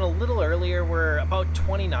brought you in a little earlier. We're about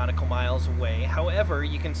 20 nautical miles away. However,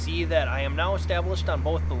 you can see that I am now established on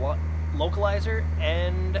both the localizer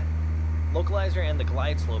and the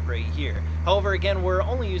glide slope right here. However, again, we're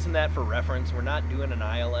only using that for reference. We're not doing an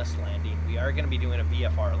ILS landing. We are going to be doing a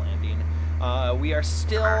VFR landing. We are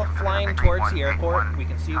still flying towards the airport. We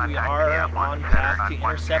can see we are on path to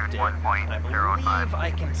intercept it. And I believe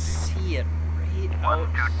I can see it right out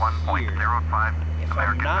here. If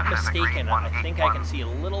I'm not mistaken, I think I can see a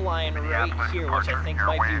little line right here, which I think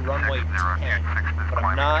might be runway 10, but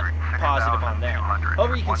I'm not positive on that.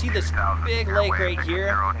 However, you can see this big lake right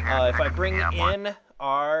here. If I bring in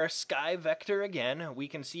our sky vector again, we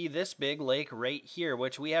can see this big lake right here,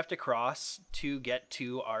 which we have to cross to get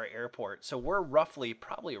to our airport. So we're roughly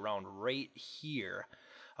probably around right here.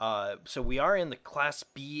 So we are in the Class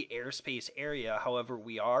B airspace area. However,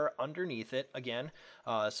 we are underneath it again,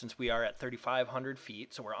 since we are at 3,500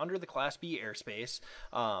 feet. So we're under the Class B airspace.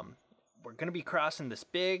 We're going to be crossing this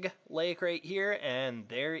big lake right here, and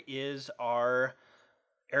there is our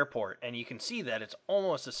airport. And you can see that it's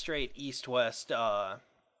almost a straight east-west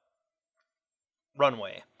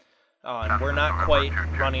runway. And we're not quite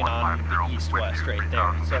running on the east-west right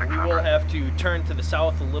there. So we will have to turn to the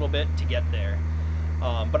south a little bit to get there.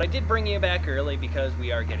 But I did bring you back early because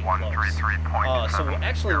we are getting close. So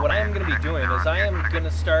actually what I am going to be doing is I am going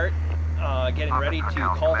to start getting ready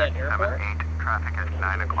to call that airport. Traffic at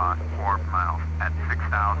 9 o'clock, 4 miles at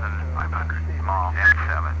 6,500. Small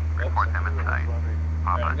M7. Report them in sight.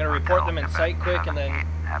 Right, I'm going to report them in sight quick, and then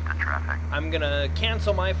I'm going to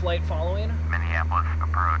cancel my flight following. Minneapolis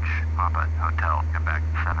approach. Papa Hotel Quebec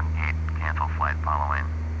 78. Cancel flight following.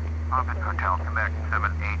 Papa Hotel Quebec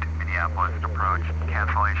 78. Minneapolis approach.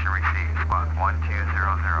 Cancellation received. Squawk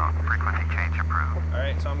 1200. Frequency change approved.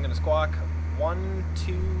 Alright, so I'm going to squawk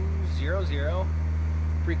 1200.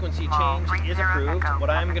 Frequency change is approved.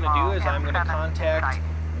 What I'm going to do is I'm going to contact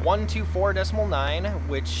 124.9,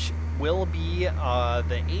 which will be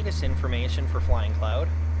the Addons information for Flying Cloud.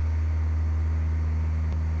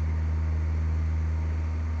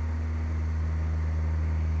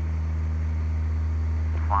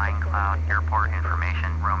 Flying Cloud Airport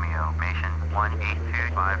information, Romeo, Nation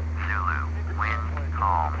 1825 Zulu, wind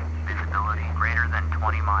calm, visibility greater than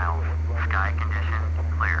 20 miles, sky condition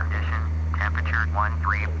clear, condition, temperature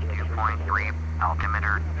 132.3,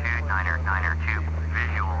 altimeter 2992,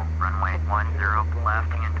 visual, runway 10 left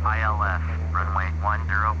and ILS, runway 10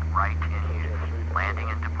 right in use, landing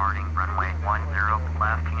and departing runway 10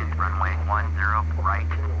 left and runway 10 right,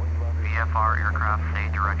 VFR aircraft say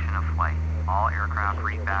direction of flight. All aircraft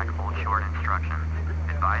read back hold short instructions.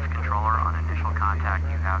 Advise controller on initial contact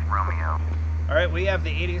you have Romeo. Alright, we have the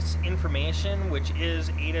Addons information, which is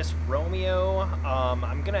Addons Romeo.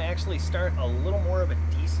 I'm going to actually start a little more of a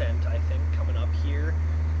descent, I think, coming up here.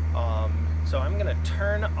 So I'm going to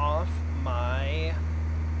turn off my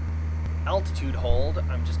altitude hold.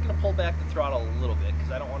 I'm just going to pull back the throttle a little bit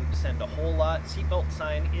because I don't want to descend a whole lot. Seatbelt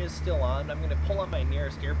sign is still on. I'm going to pull up my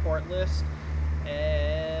nearest airport list.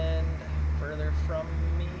 And further from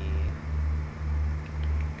me.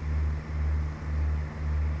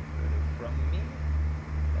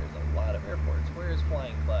 There's a lot of airports. Where is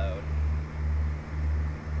Flying Cloud?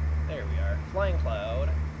 There we are. Flying Cloud.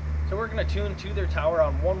 So we're going to tune to their tower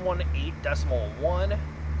on 118.1.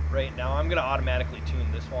 Right now, I'm going to automatically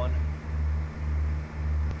tune this one.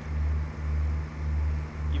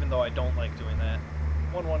 Even though I don't like doing that.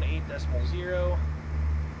 118.0.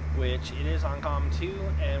 Which it is on COM 2,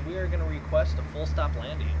 and we are going to request a full stop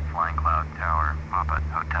landing. Flying Cloud Tower, Papa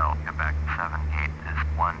Hotel, Quebec 78 is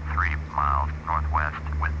 13 miles northwest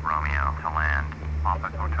with Romeo to land.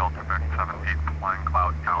 Papa Hotel, Quebec 78, Flying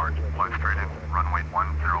Cloud Tower, fly straight in, runway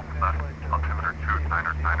 10 left, altimeter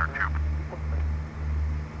 2992.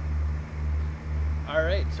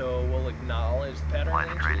 Alright, so we'll acknowledge the pattern. Fly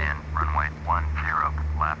straight in, runway 10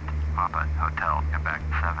 left, Papa Hotel, Quebec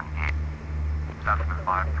 78. Cessna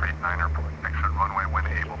 539er, exit runway when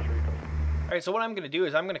able. Alright, so what I'm going to do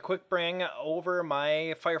is I'm going to quick bring over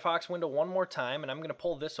my Firefox window one more time, and I'm going to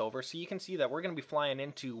pull this over so you can see that we're going to be flying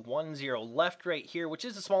into 10 left right here, which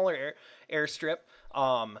is a smaller airstrip.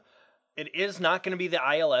 It is not going to be the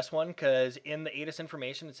ILS one because in the Addons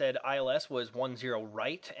information it said ILS was 10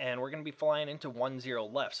 right, and we're going to be flying into 10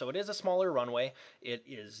 left. So it is a smaller runway. It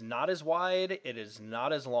is not as wide. It is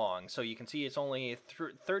not as long. So you can see it's only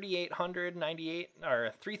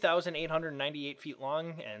 3,898 feet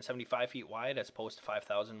long and 75 feet wide as opposed to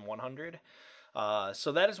 5,100.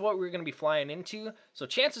 So that is what we're going to be flying into. So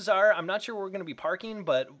chances are, I'm not sure where we're going to be parking,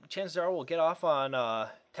 but chances are we'll get off on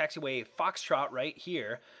taxiway Foxtrot right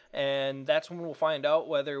here, and that's when we'll find out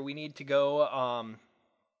whether we need to go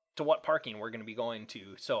to what parking we're going to be going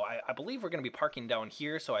to. So I believe we're going to be parking down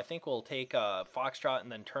here, so I think we'll take Foxtrot and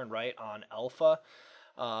then turn right on Alpha,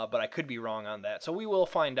 but I could be wrong on that. So we will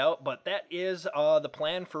find out, but that is the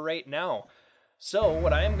plan for right now. So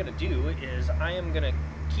what I am going to do is I am going to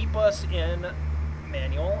keep us in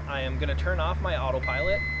manual. I am going to turn off my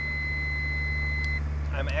autopilot.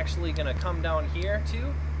 I'm actually going to come down here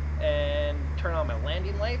too and turn on my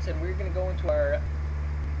landing lights, and we're going to go into our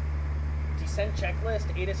descent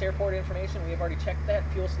checklist. Addons airport information, we have already checked that.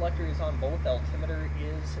 Fuel selector is on both. Altimeter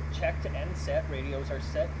is checked and set. Radios are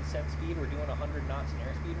set. Descent speed, we're doing 100 knots in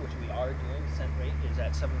airspeed, which we are doing. Descent rate is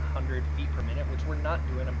at 700 feet per minute, which we're not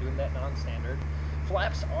doing. I'm doing that non-standard.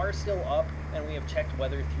 Flaps are still up, and we have checked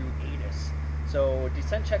weather through Addons. So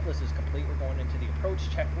descent checklist is complete. We're going into the approach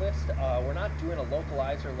checklist. We're not doing a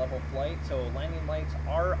localizer level flight, so landing lights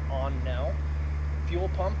are on now. Fuel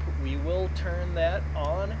pump, we will turn that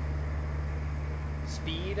on.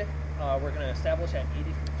 Speed, we're going to establish at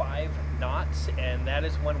 85 knots, and that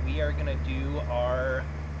is when we are going to do our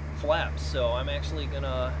flaps. So I'm actually going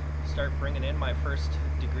to start bringing in my first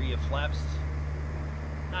degree of flaps.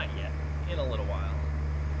 Not yet, in a little while.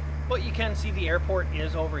 But you can see the airport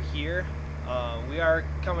is over here. We are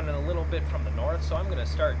coming in a little bit from the north, so I'm going to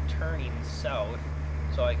start turning south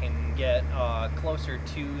so I can get closer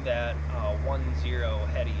to that 10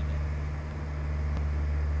 heading.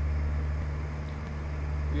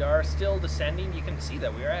 We are still descending. You can see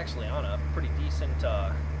that we are actually on a pretty decent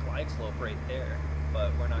glide slope right there,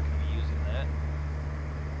 but we're not going to be using that.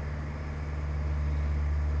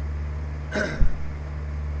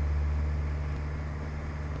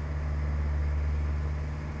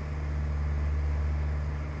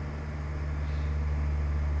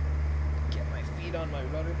 On my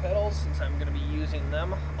rudder pedals, since I'm going to be using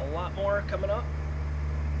them a lot more coming up.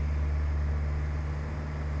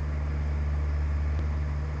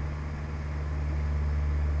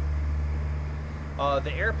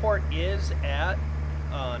 The airport is at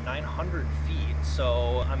 900 feet,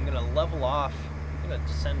 so I'm going to level off. I'm going to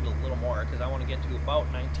descend a little more because I want to get to about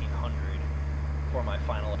 1900 for my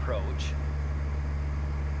final approach.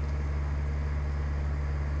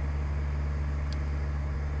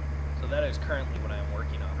 So that is currently what I'm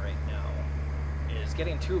working on right now, is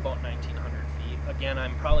getting to about 1900 feet. Again,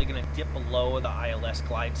 I'm probably going to dip below the ILS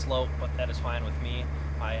glide slope, but that is fine with me.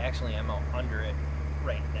 I actually am out under it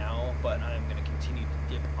right now, but I'm going to continue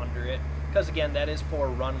to dip under it because, again, that is for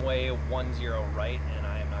runway 10 right, and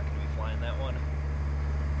I am not going to be flying that one.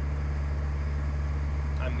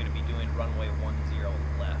 I'm going to be doing runway 10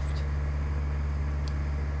 left.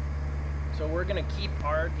 So we're going to keep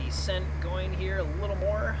our descent going here a little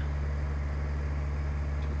more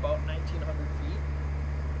to about 1900 feet.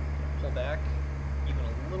 Pull back even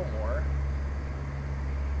a little more.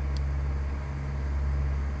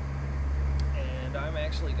 And I'm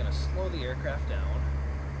actually going to slow the aircraft down.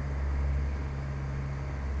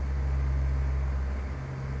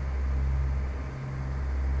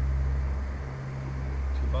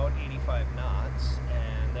 About 85 knots,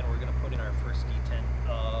 and then we're going to put in our first detent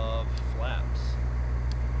of flaps.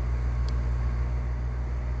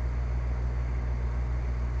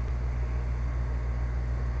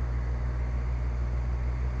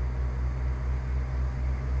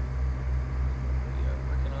 We are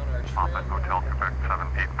working on our trim. Office Hotel Quebec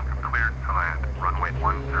 78, cleared to land, runway 10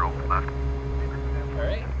 left.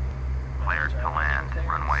 Alright. Cleared to land,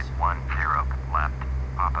 runway 10 left.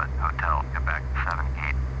 Papa Hotel Quebec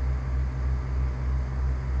 78.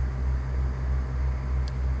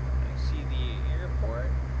 I see the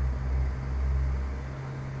airport.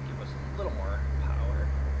 Give us a little more power.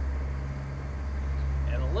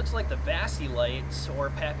 And it looks like the VASI lights, or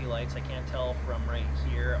PAPI lights, I can't tell from right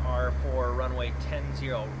here, are for runway 10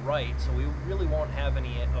 right, so we really won't have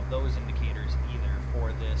any of those indicators either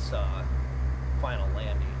for this final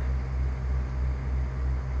landing.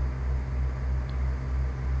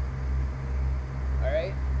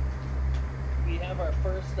 Alright, we have our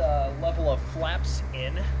first level of flaps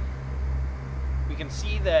in. We can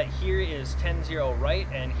see that here is 10 right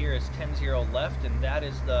and here is 10 left, and that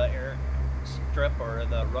is the air strip or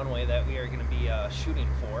the runway that we are going to be shooting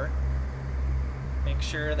for. Make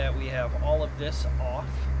sure that we have all of this off,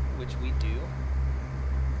 which we do.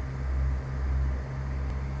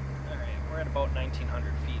 Alright, we're at about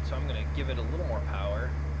 1900 feet, so I'm going to give it a little more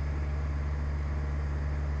power.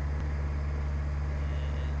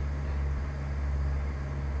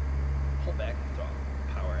 Pull back the throttle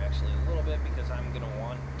power actually a little bit because I'm going to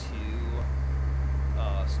want to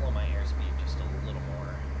slow my airspeed just a little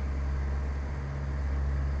more.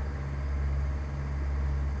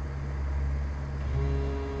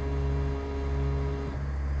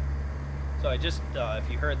 So I just, if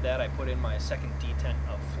you heard that, I put in my second detent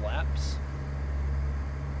of flaps.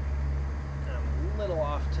 And I'm a little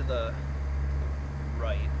off to the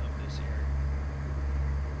right of this air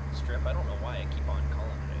strip. I don't know why I keep on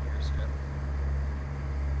calling it an airstrip.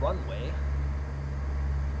 Runway.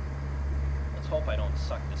 Let's hope I don't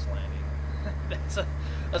suck this landing.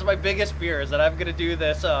 That's my biggest fear, is that I'm gonna do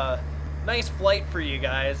this nice flight for you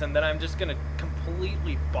guys, and then I'm just gonna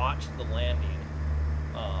completely botch the landing.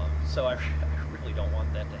 So I really don't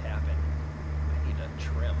want that to happen. I need to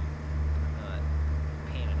trim. I'm not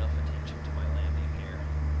paying enough attention to my landing here.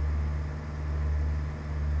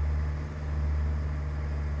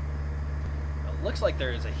 It looks like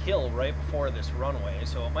there is a hill right before this runway,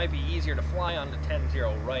 so it might be easier to fly onto 10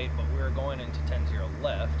 right, but we're going into 10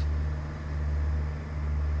 left.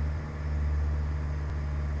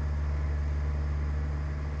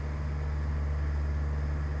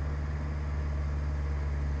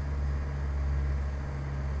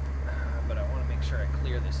 But I want to make sure I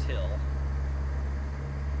clear this hill.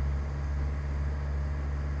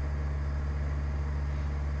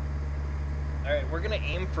 Alright, we're going to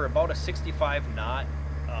aim for about a 65 knot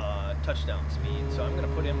touchdown speed. So I'm going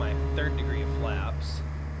to put in my 3rd degree of flaps,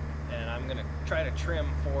 and I'm going to try to trim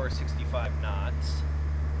for 65 knots.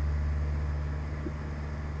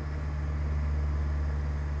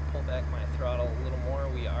 Pull back my throttle a little more.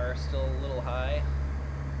 We are still a little high.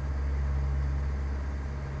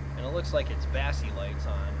 And it looks like it's VASI lights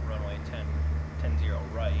on runway 10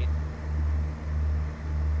 right.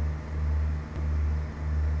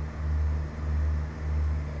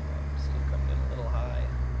 Still coming in a little high.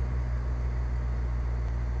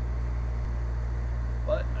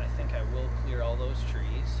 But I think I will clear all those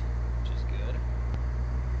trees, which is good.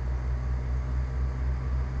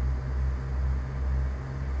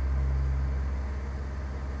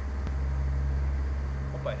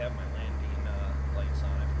 Hope I have my landing lights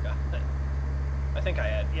on. I forgot that. I I think I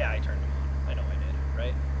had, yeah, I turned them on. I know I did,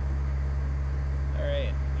 right?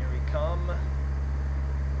 Alright, here we come. Off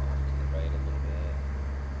to the right a little bit.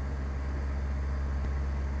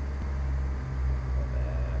 Go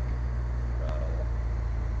back. Throttle.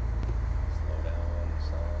 Slow down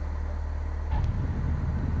some.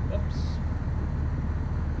 Whoops.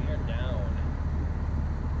 We are down.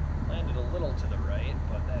 Landed a little to the right,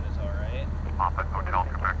 but that is alright. Moffett Hotel,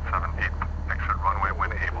 Quebec 78. Exit runway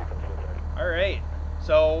when able. Alright,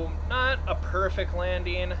 so not a perfect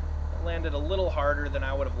landing. It landed a little harder than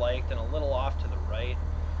I would have liked and a little off to the right.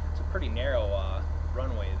 It's a pretty narrow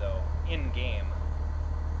runway though, in-game.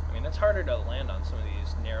 I mean, it's harder to land on some of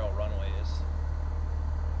these narrow runways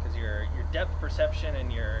because your depth perception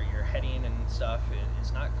and your heading and stuff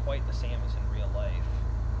is not quite the same as in real life.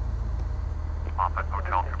 Moffett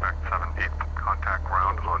Hotel, Quebec 78. Contact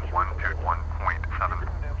ground on 121.7.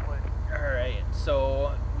 Alright,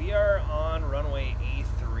 so we are on runway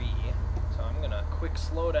A3. So I'm gonna quick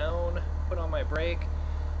slow down, put on my brake,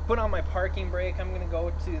 put on my parking brake. I'm gonna go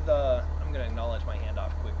to the, I'm gonna acknowledge my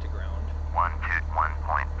handoff quick to ground.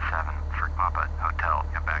 121.7 for Moffett Hotel,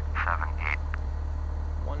 Quebec 78.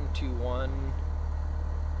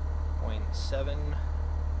 121.7.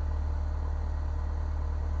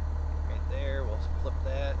 Right there, we'll flip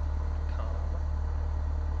that.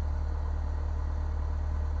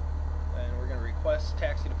 And we're going to request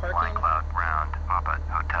taxi to parking. Flying Cloud ground, Moffett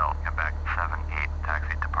Hotel, Quebec 78,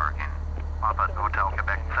 taxi to parking. Moffett Hotel,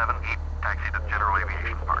 Quebec 78, taxi to General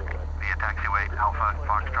Aviation Park. Via taxiway Alpha,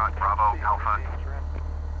 Foxtrot, Bravo, Alpha.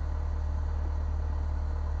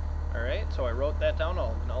 Alright, so I wrote that down,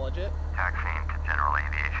 I'll acknowledge it. Taxiing to General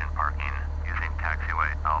Aviation Parking using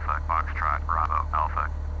taxiway Alpha, Foxtrot, Bravo, Alpha.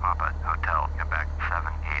 Moffett Hotel, Quebec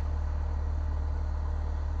 78.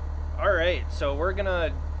 Alright, so we're going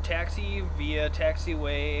to taxi via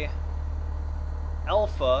taxiway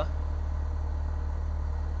Alpha.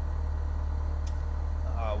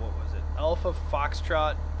 What was it? Alpha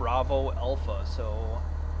Foxtrot Bravo Alpha. So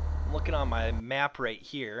I'm looking on my map right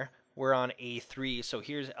here. We're on A3. So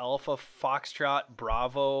here's Alpha Foxtrot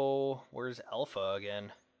Bravo. Where's Alpha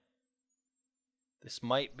again? This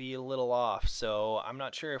might be a little off. So I'm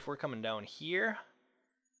not sure if we're coming down here.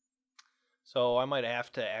 So I might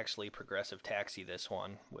have to actually progressive taxi this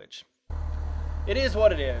one, which it is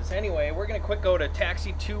what it is. Anyway, we're going to quick go to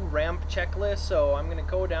taxi to ramp checklist. So I'm going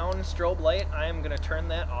to go down strobe light. I am going to turn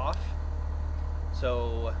that off.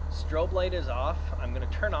 So strobe light is off. I'm going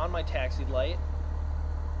to turn on my taxi light.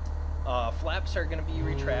 Flaps are going to be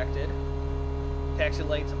retracted. Taxi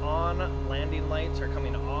lights on. Landing lights are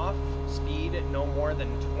coming off. Speed no more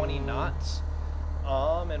than 20 knots.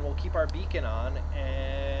 And we'll keep our beacon on,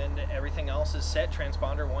 and everything else is set.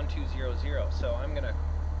 Transponder 1200. So I'm gonna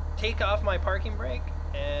take off my parking brake,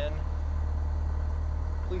 and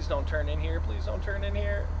please don't turn in here. Please don't turn in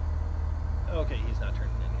here. Okay, he's not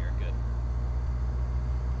turning in here. Good.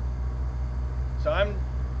 So I'm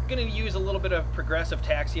gonna use a little bit of progressive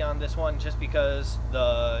taxi on this one, just because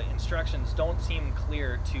the instructions don't seem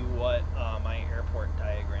clear to what my airport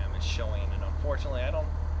diagram is showing, and unfortunately I don't.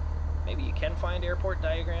 Maybe you can find airport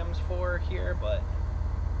diagrams for here, but...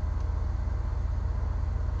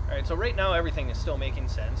 Alright, so right now everything is still making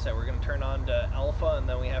sense. So we're going to turn on to Alpha, and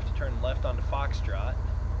then we have to turn left onto Foxtrot.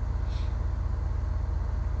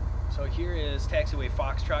 So here is taxiway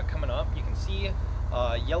Foxtrot coming up. You can see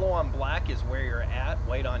yellow on black is where you're at,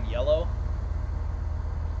 white on yellow.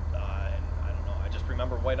 I don't know, I just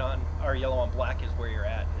remember white on, or yellow on black is where you're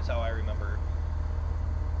at, is how I remember.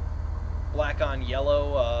 Black on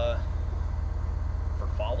yellow, for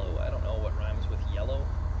follow, I don't know what rhymes with yellow.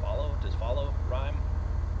 Follow, does follow rhyme?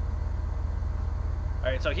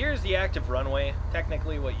 Alright, so here's the active runway.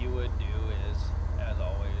 Technically what you would do is, as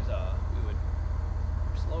always, we would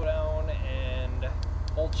slow down and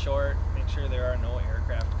hold short, make sure there are no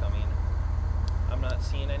aircraft coming. I'm not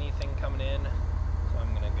seeing anything coming in, so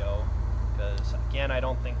I'm gonna go, because again, I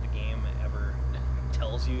don't think the game ever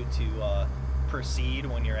tells you to proceed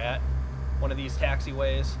when you're at one of these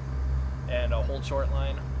taxiways. And a hold short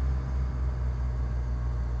line.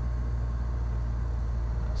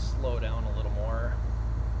 I'll slow down a little more,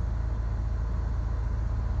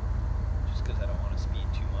 just because I don't want to speed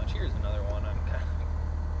too much. Here's another one. I'm kind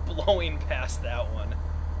of blowing past that one.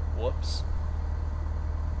 Whoops.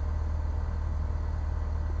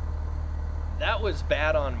 That was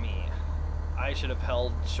bad on me. I should have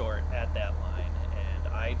held short at that line, and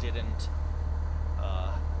I didn't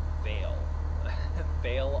fail.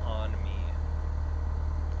 Fail on me.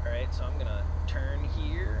 Alright, so I'm gonna turn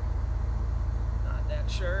here. Not that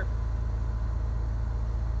sharp.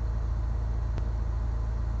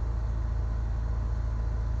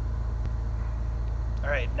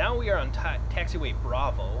 Alright, now we are on taxiway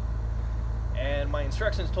Bravo, and my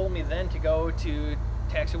instructions told me then to go to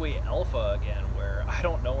taxiway Alpha again, where I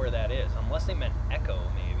don't know where that is, unless they meant Echo,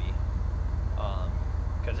 maybe.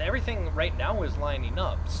 Because everything right now is lining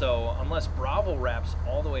up, so unless Bravo wraps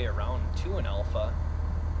all the way around to an Alpha,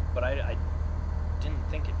 but I didn't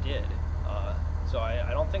think it did. So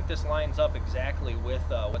I don't think this lines up exactly with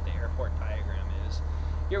what the airport diagram is.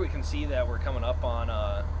 Here we can see that we're coming up on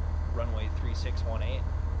runway 3618.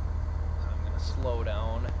 So I'm going to slow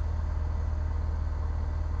down.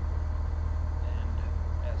 And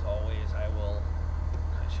as always, I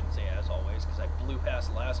shouldn't say as always because I blew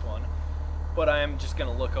past the last one, but I'm just going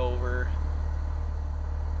to look over,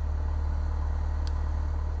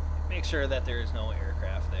 make sure that there is no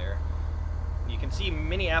aircraft there. You can see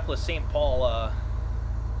Minneapolis, St. Paul, a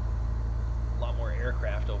lot more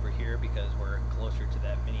aircraft over here because we're closer to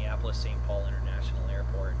that Minneapolis, St. Paul International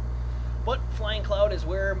Airport. But Flying Cloud is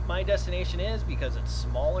where my destination is because it's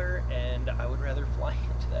smaller, and I would rather fly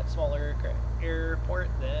into that smaller airport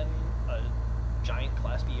than a giant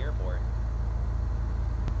Class B airport.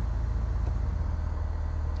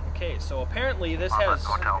 Okay, so apparently this has...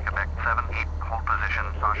 Hotel Quebec 78, hold position,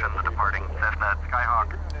 caution the departing Cessna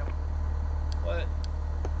Skyhawk. What?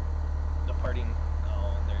 Departing...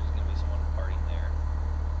 Oh, there's going to be someone departing there.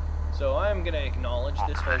 So I'm going to acknowledge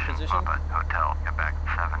this hold position. Hotel Quebec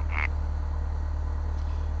 78.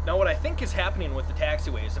 Now what I think is happening with the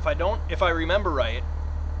taxiways, if I remember right,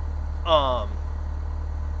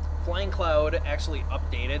 Flying Cloud actually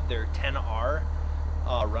updated their 10R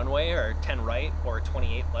runway, or 10 right or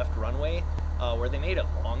 28 left runway, where they made it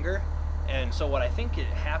longer. And so what I think it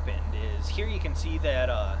happened is, here you can see that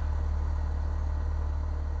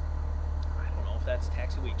that's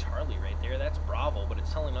taxiway Charlie right there. That's Bravo, but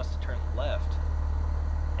it's telling us to turn left.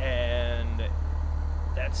 And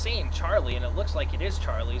that's saying Charlie, and it looks like it is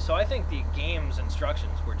Charlie, so I think the game's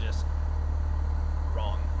instructions were just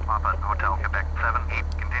wrong. Papa Hotel Quebec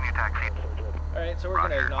 78, continue taxi. Alright, so we're going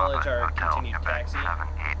to acknowledge our continued taxi.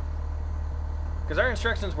 Because our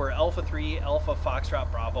instructions were Alpha 3, Alpha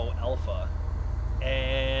Foxtrot Bravo, Alpha.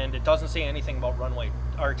 And it doesn't say anything about runway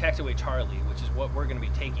or taxiway Charlie, which is what we're going to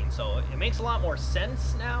be taking. So it makes a lot more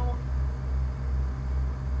sense now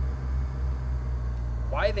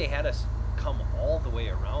why they had us come all the way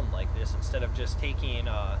around like this instead of just taking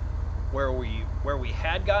where we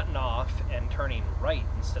had gotten off and turning right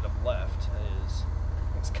instead of left.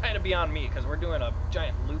 It's kind of beyond me because we're doing a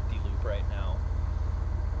giant loop-de-loop right now.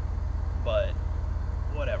 But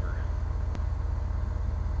whatever.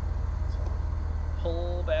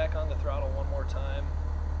 Pull back on the throttle one more time.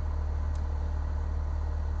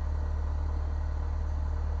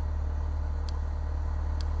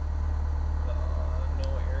 No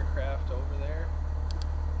aircraft over there.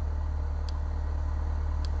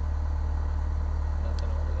 Nothing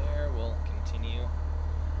over there. We'll continue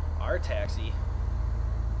our taxi.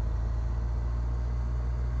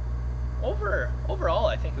 Overall,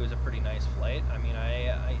 I think it was a pretty nice flight. I mean,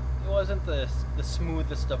 it wasn't the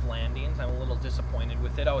smoothest of landings. I'm a little disappointed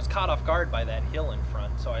with it. I was caught off guard by that hill in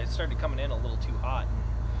front, so I started coming in a little too hot and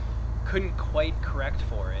couldn't quite correct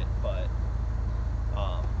for it, but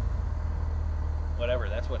whatever.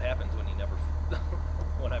 That's what happens when you never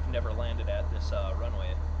when I've never landed at this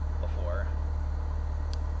runway before.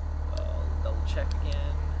 Double check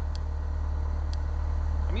again.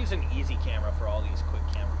 I'm using easy camera for all these quick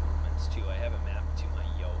camera movements too. I have it mapped to my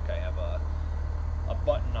yoke. I have a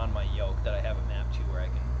button on my yoke that I have it mapped to where I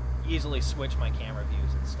can easily switch my camera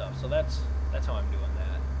views and stuff. So that's how I'm doing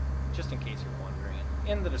that, just in case you're wondering.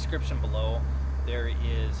 In the description below, there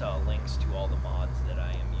is links to all the mods that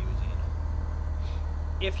I am using,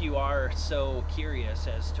 if you are so curious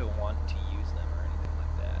as to want to use them or anything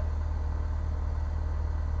like that.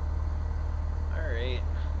 Alright.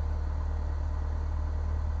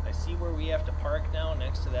 I see where we have to park now,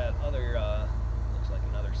 next to that other, looks like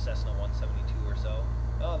another Cessna 172 or so.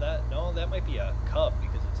 Oh, that might be a Cub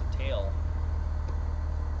because it's a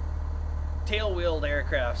tail-wheeled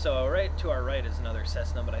aircraft. So right to our right is another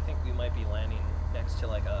Cessna, but I think we might be landing next to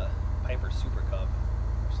like a Piper Super Cub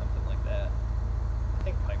or something like that. I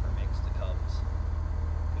think Piper makes the Cubs.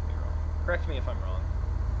 Could be wrong. Correct me if I'm wrong.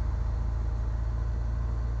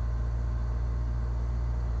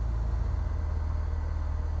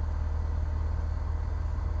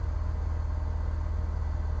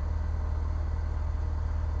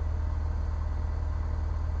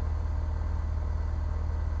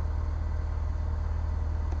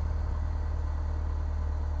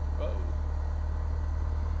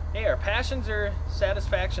 Hey, our passenger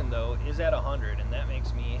satisfaction, though, is at 100, and that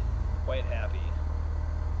makes me quite happy.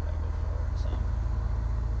 Gotta go forward some.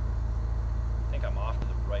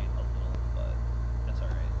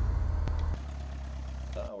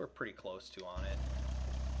 we're pretty close to on it.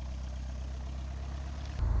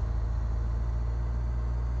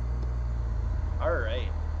 Alright.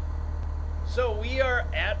 So we are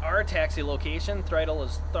at our taxi location. Throttle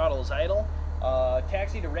is idle.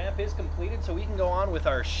 Taxi to ramp is completed, so we can go on with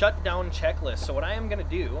our shutdown checklist. So what I am going to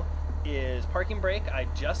do is parking brake. I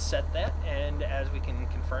just set that, and as we can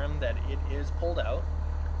confirm that it is pulled out.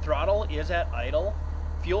 Throttle is at idle.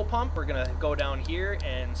 Fuel pump, we're going to go down here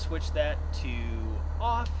and switch that to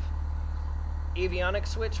off. Avionics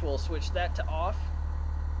switch, we'll switch that to off.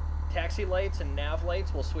 Taxi lights and nav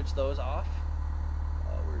lights, we'll switch those off.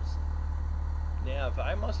 Where's nav?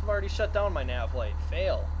 I must have already shut down my nav light.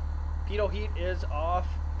 Fail. Pitot heat is off.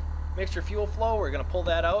 Mixture fuel flow, we're going to pull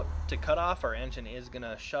that out to cut off. Our engine is going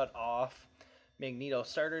to shut off. Magneto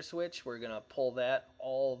starter switch, we're going to pull that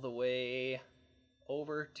all the way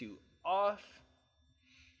over to off.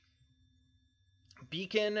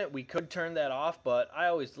 Beacon, we could turn that off, but I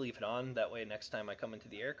always leave it on. That way next time I come into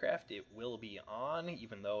the aircraft, it will be on,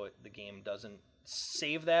 even though the game doesn't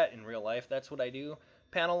save that in real life. That's what I do.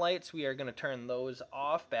 Panel lights, we are going to turn those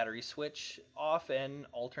off. Battery switch off, and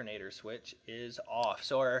alternator switch is off.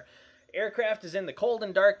 So our aircraft is in the cold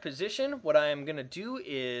and dark position. What I am going to do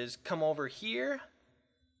is come over here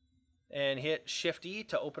and hit Shift E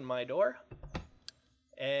to open my door.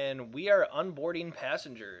 And we are onboarding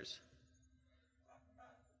passengers.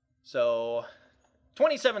 So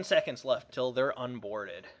 27 seconds left till they're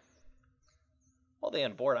unboarded. While they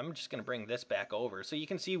unboard, I'm just going to bring this back over. So you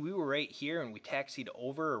can see we were right here and we taxied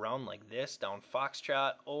over around like this, down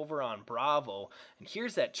Foxtrot, over on Bravo. And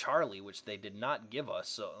here's that Charlie, which they did not give us.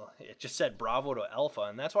 So it just said Bravo to Alpha,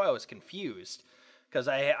 and that's why I was confused. Because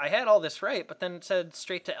I had all this right, but then it said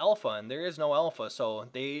straight to Alpha, and there is no Alpha. So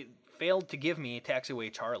they failed to give me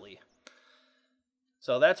Taxiway Charlie.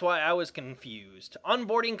 So that's why I was confused.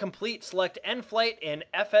 Onboarding complete. Select End Flight in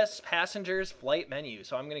FSPassengers Flight menu.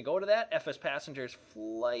 So I'm going to go to that. FSPassengers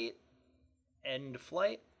Flight. End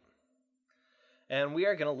Flight. And we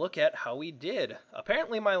are going to look at how we did.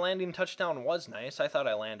 Apparently my landing touchdown was nice. I thought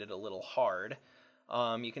I landed a little hard.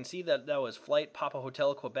 You can see that that was Flight Papa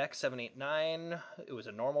Hotel Quebec 789. It was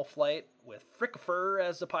a normal flight with Phriq-O-Pher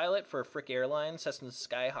as the pilot for Frick Airlines. Cessna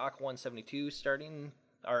Skyhawk 172 starting...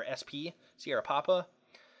 our SP, Sierra Papa.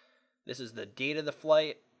 This is the date of the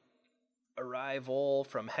flight. Arrival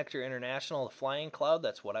from Hector International to Flying Cloud.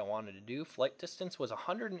 That's what I wanted to do. Flight distance was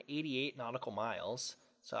 188 nautical miles.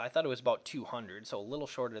 So I thought it was about 200, so a little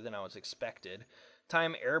shorter than I was expected.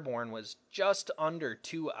 Time airborne was just under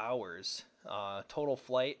 2 hours. Total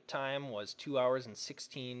flight time was 2 hours and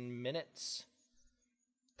 16 minutes.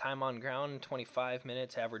 Time on ground, 25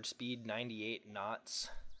 minutes. Average speed, 98 knots.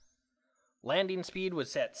 Landing speed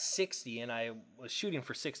was at 60, and I was shooting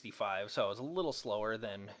for 65, so I was a little slower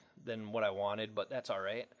than what I wanted, but that's all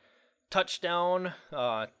right. Touchdown,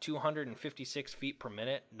 256 feet per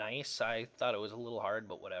minute. Nice. I thought it was a little hard,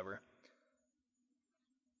 but whatever.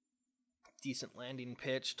 Decent landing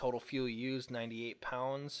pitch. Total fuel used, 98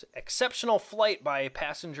 pounds. Exceptional flight by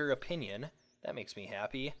passenger opinion. That makes me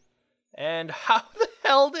happy. And how the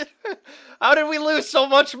hell how did we lose so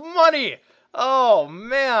much money? Oh,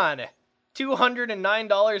 man.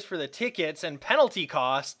 $209 for the tickets and penalty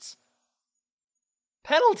costs.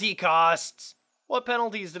 Penalty costs? What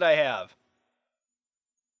penalties did I have?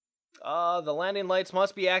 The landing lights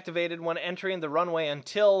must be activated when entering the runway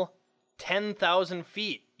until 10,000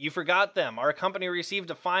 feet. You forgot them. Our company received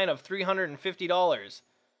a fine of $350.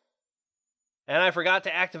 And I forgot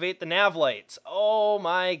to activate the nav lights. Oh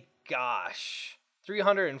my gosh.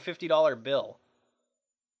 $350 bill.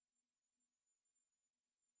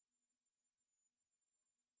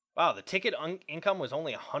 Wow, the ticket income was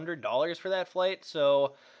only $100 for that flight.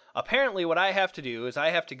 So apparently what I have to do is I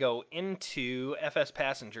have to go into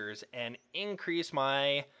FSPassengers and increase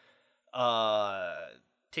my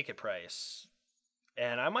ticket price.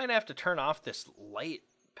 And I might have to turn off this light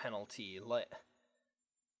penalty.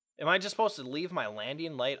 Am I just supposed to leave my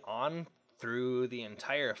landing light on through the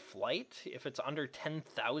entire flight if it's under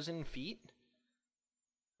 10,000 feet?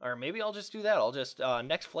 Or maybe I'll just do that. I'll just,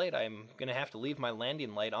 next flight, I'm going to have to leave my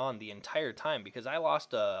landing light on the entire time because I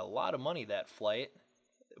lost a lot of money that flight.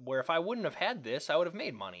 Where if I wouldn't have had this, I would have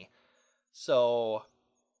made money. So,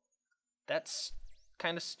 that's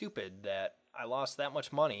kind of stupid that I lost that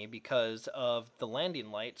much money because of the landing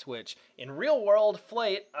lights, which in real world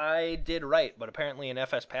flight, I did right. But apparently in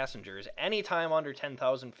FSPassengers, anytime under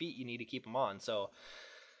 10,000 feet, you need to keep them on. So,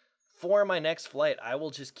 for my next flight, I will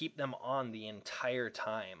just keep them on the entire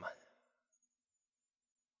time.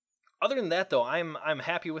 Other than that, though, I'm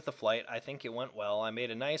happy with the flight. I think it went well. I made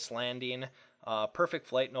a nice landing. Perfect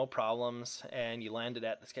flight, no problems, and you landed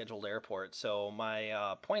at the scheduled airport. So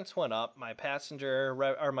my points went up, my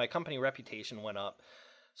my company reputation went up.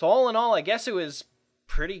 So all in all, I guess it was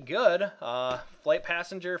pretty good. Flight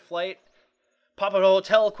passenger, flight Papa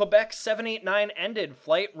Hotel Quebec 789 ended.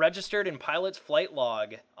 Flight registered in pilot's flight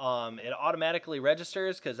log. It automatically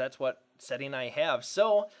registers because that's what setting I have.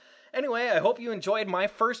 So anyway, I hope you enjoyed my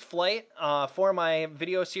first flight for my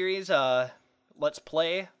video series. Let's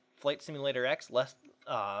play Flight Simulator X,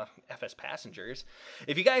 FS Passengers.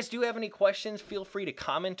 If you guys do have any questions, feel free to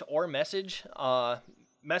comment or message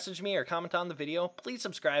me or comment on the video. Please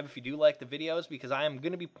subscribe if you do like the videos, because I am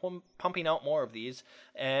going to be pumping out more of these,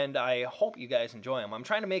 and I hope you guys enjoy them. I'm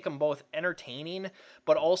trying to make them both entertaining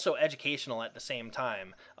but also educational at the same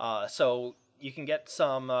time. So you can get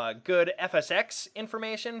some good FSX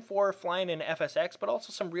information for flying in FSX, but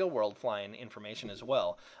also some real-world flying information as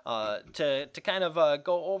well, to kind of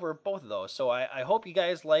go over both of those. So I hope you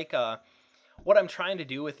guys like what I'm trying to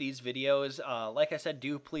do with these videos. Like I said,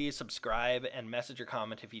 do please subscribe and message or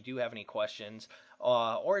comment if you do have any questions,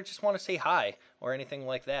 or just want to say hi or anything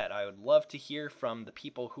like that. I would love to hear from the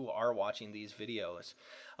people who are watching these videos.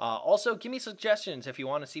 Also, give me suggestions if you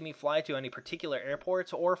want to see me fly to any particular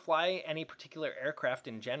airports or fly any particular aircraft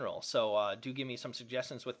in general. So do give me some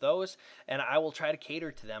suggestions with those, and I will try to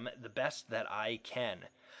cater to them the best that I can.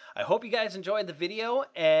 I hope you guys enjoyed the video,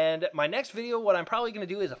 and my next video, what I'm probably going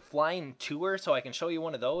to do is a flying tour, so I can show you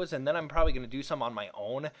one of those, and then I'm probably going to do some on my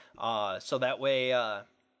own, so that way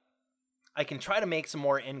I can try to make some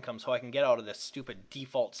more income so I can get out of this stupid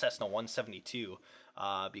default Cessna 172,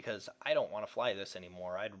 because I don't want to fly this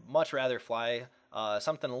anymore. I'd much rather fly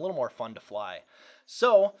something a little more fun to fly.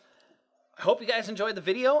 So I hope you guys enjoyed the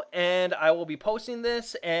video, and I will be posting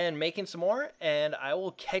this and making some more, and I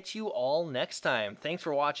will catch you all next time. Thanks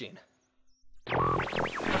for watching.